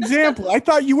 prime example. I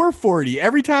thought you were 40.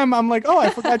 Every time I'm like, oh,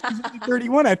 I forgot you're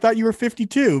 31. I thought you were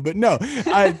 52. But no.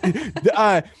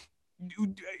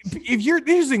 Here's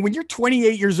the thing, when you're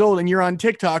 28 years old and you're on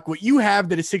TikTok, what you have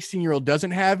that a 16-year-old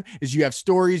doesn't have is you have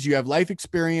stories, you have life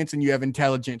experience, and you have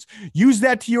intelligence. Use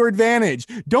that to your advantage.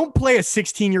 Don't play a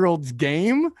 16-year-old's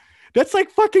game. That's like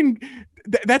fucking,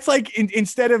 that's like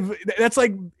instead of, that's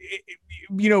like,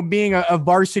 being a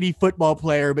varsity football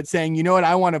player, but saying, you know what,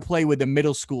 I want to play with a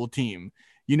middle school team.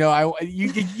 You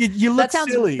look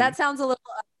silly. That sounds a little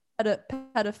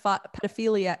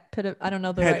pedophilia. I don't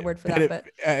know the right word for that, but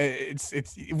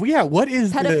what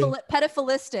is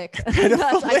pedophilistic?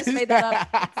 I just made that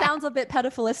up. Sounds a bit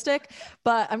pedophilistic,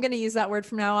 but I'm going to use that word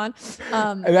from now on.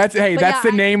 That's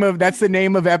the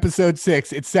name of episode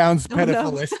 6. It sounds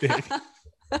pedophilistic.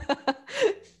 No.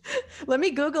 Let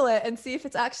me Google it and see if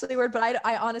it's actually a word, but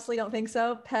I honestly don't think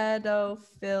so. Pedophilistic.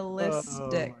 Oh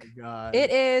my God. It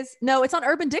is. No, it's on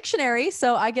Urban Dictionary.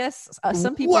 So I guess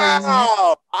some people.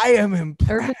 Wow. I am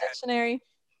impressed. Urban Dictionary.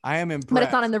 I am impressed. But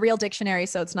it's not in the real dictionary,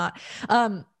 so it's not.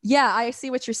 Yeah, I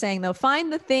see what you're saying though.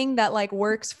 Find the thing that like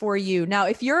works for you. Now,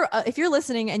 if you're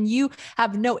listening and you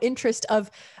have no interest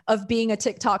of being a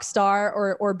TikTok star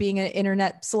or being an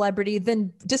internet celebrity,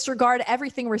 then disregard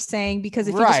everything we're saying, because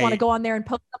if you just want to go on there and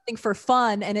post something for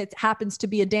fun and it happens to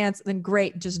be a dance, then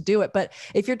great, just do it. But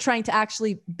if you're trying to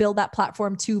actually build that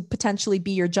platform to potentially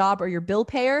be your job or your bill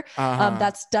payer,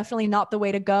 that's definitely not the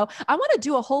way to go. I want to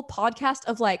do a whole podcast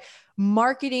of like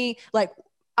marketing, like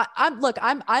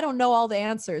I don't know all the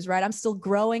answers, right? I'm still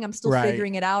growing. I'm still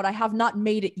figuring it out. I have not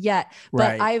made it yet,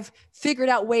 but I've figured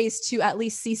out ways to at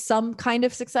least see some kind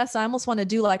of success. I almost want to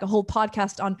do like a whole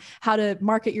podcast on how to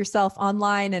market yourself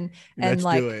online and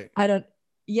like, I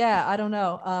don't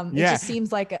know. It just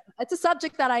seems like it's a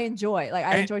subject that I enjoy. Like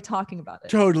I enjoy talking about it.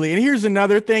 Totally. And here's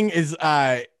another thing is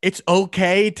it's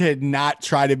okay to not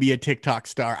try to be a TikTok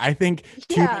star. I think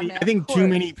too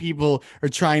many people are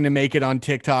trying to make it on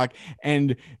TikTok.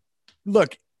 And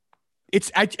look,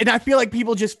 I feel like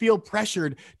people just feel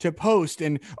pressured to post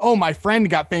and, oh, my friend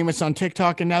got famous on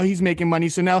TikTok and now he's making money,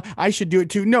 so now I should do it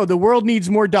too. No, the world needs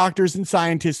more doctors and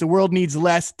scientists. The world needs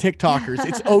less TikTokers.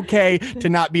 It's okay to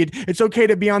not be. It's okay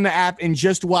to be on the app and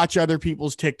just watch other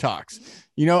people's TikToks.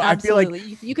 You know, I feel like,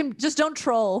 Absolutely. You can just don't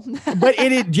troll. but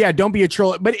yeah, don't be a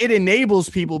troll, but it enables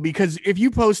people, because if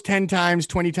you post 10 times,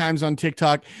 20 times on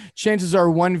TikTok, chances are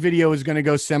one video is going to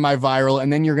go semi-viral.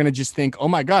 And then you're going to just think, oh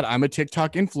my God, I'm a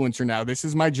TikTok influencer now. This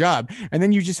is my job. And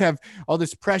then you just have all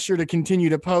this pressure to continue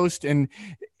to post. And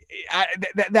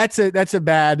that's a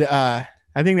bad,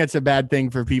 I think that's a bad thing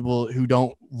for people who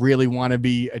don't really want to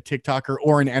be a TikToker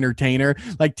or an entertainer.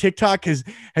 Like TikTok has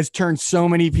turned so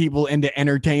many people into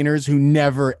entertainers who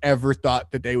never ever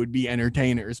thought that they would be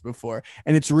entertainers before.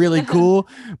 And it's really cool,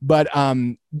 but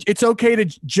it's okay to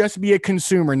just be a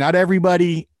consumer. Not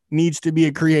everybody needs to be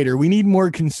a creator. We need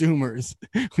more consumers.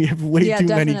 We have way too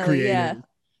many creators. Yeah.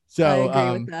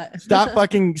 So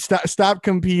stop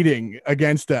competing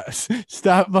against us.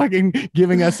 Stop fucking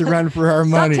giving us a run for our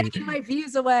money. Stop taking my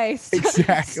views away.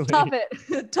 Exactly. Stop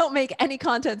it. Don't make any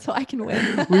content so I can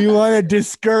win. We want to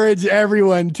discourage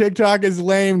everyone. TikTok is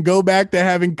lame. Go back to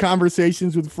having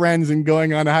conversations with friends and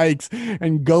going on hikes,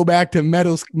 and go back to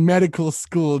medical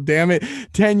school. Damn it.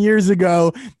 10 years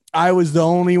ago, I was the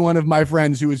only one of my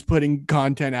friends who was putting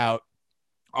content out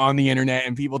on the internet,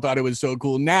 and people thought it was so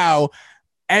cool. Now,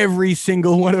 every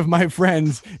single one of my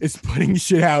friends is putting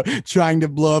shit out, trying to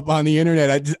blow up on the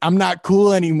internet. I'm not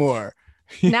cool anymore.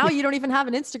 Now you don't even have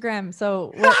an Instagram.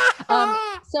 So,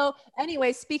 so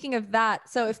anyway, speaking of that,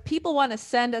 so if people want to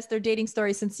send us their dating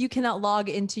story, since you cannot log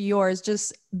into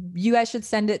yours, you guys should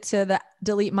send it to the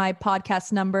Delete My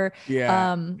Podcast number.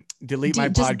 Yeah. Delete My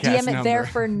Podcast DM number. it there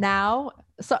for now.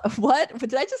 So what?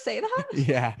 Did I just say that?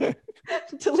 Yeah.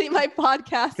 Delete My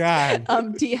Podcast. God.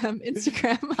 DM,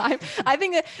 Instagram. I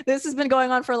think that this has been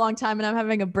going on for a long time and I'm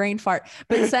having a brain fart.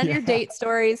 But send your date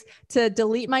stories to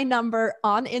Delete My Number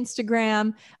on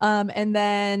Instagram. And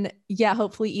then,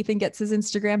 hopefully Ethan gets his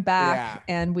Instagram back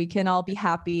and we can all be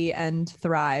happy and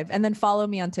thrive. And then follow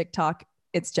me on TikTok.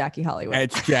 It's Jackie Hollywood.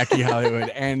 It's Jackie Hollywood,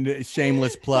 and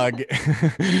shameless plug.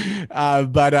 And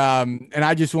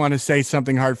I just want to say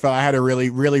something heartfelt. I had a really,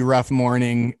 really rough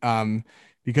morning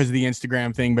because of the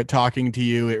Instagram thing, but talking to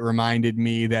you, it reminded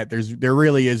me that there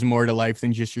really is more to life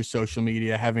than just your social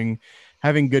media.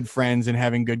 Having good friends and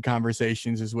having good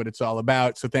conversations is what it's all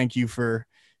about. So thank you for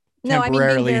being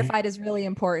verified is really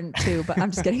important too, but I'm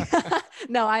just kidding.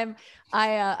 No, I'm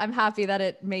happy that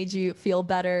it made you feel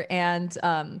better. And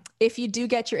if you do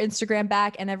get your Instagram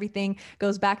back and everything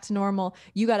goes back to normal,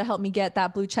 you got to help me get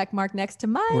that blue check mark next to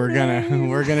mine. We're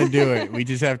gonna do it. We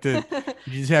just have to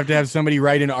have somebody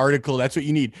write an article. That's what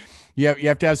you need. You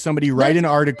have to have somebody write an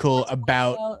article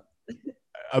about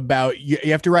you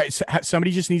have to write. Somebody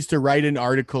just needs to write an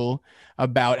article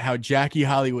about how Jackie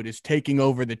Hollywood is taking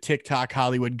over the TikTok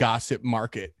Hollywood gossip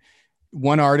market.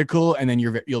 One article, and then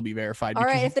you'll be verified. All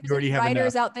right. If there's any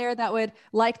writers out there that would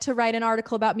like to write an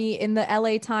article about me in the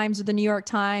LA Times or the New York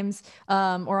Times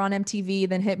or on MTV,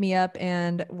 then hit me up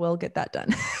and we'll get that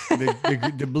done.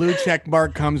 The blue check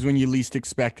mark comes when you least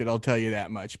expect it. I'll tell you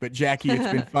that much. But Jackie, it's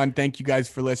been fun. Thank you guys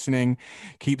for listening.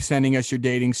 Keep sending us your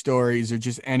dating stories or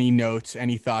just any notes,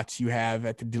 any thoughts you have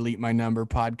at the Delete My Number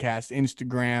podcast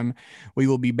Instagram. We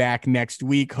will be back next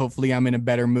week. Hopefully I'm in a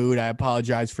better mood. I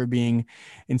apologize for being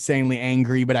insanely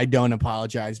angry, but I don't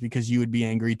apologize, because you would be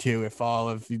angry too if all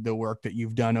of the work that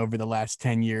you've done over the last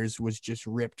 10 years was just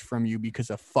ripped from you because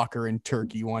a fucker in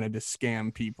Turkey wanted to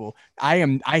scam people. I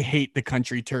hate the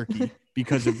country Turkey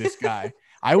because of this guy.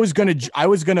 I was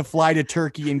gonna fly to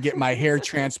Turkey and get my hair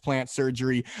transplant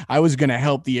surgery. I was gonna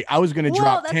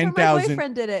drop 10,000. My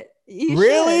boyfriend did it.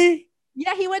 Really? Should.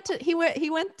 Yeah, he went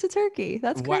to Turkey.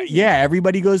 That's crazy. Yeah,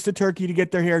 everybody goes to Turkey to get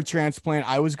their hair transplant.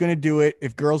 I was gonna do it.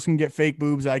 If girls can get fake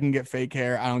boobs, I can get fake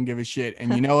hair. I don't give a shit.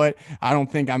 And you know what? I don't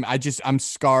think I'm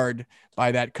scarred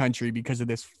by that country because of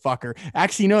this fucker.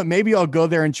 Actually, you know what? Maybe I'll go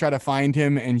there and try to find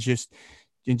him and just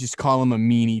call him a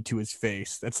meanie to his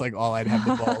face. That's like all I'd have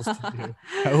the balls to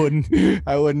do.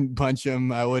 I wouldn't punch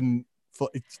him. I wouldn't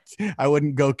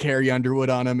go Carrie Underwood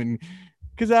on him and.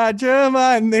 Because I drew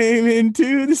my name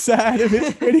into the side of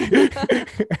his pretty.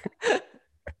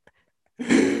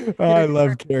 I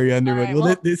love Carrie Underwood. Right,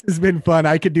 well, this has been fun.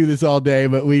 I could do this all day,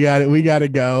 but we got to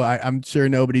go. I'm sure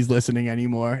nobody's listening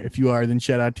anymore. If you are, then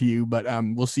shout out to you. But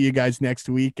we'll see you guys next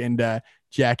week. And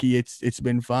Jackie, it's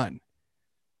been fun.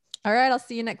 All right. I'll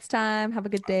see you next time. Have a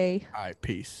good day. All right.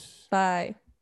 Peace. Bye.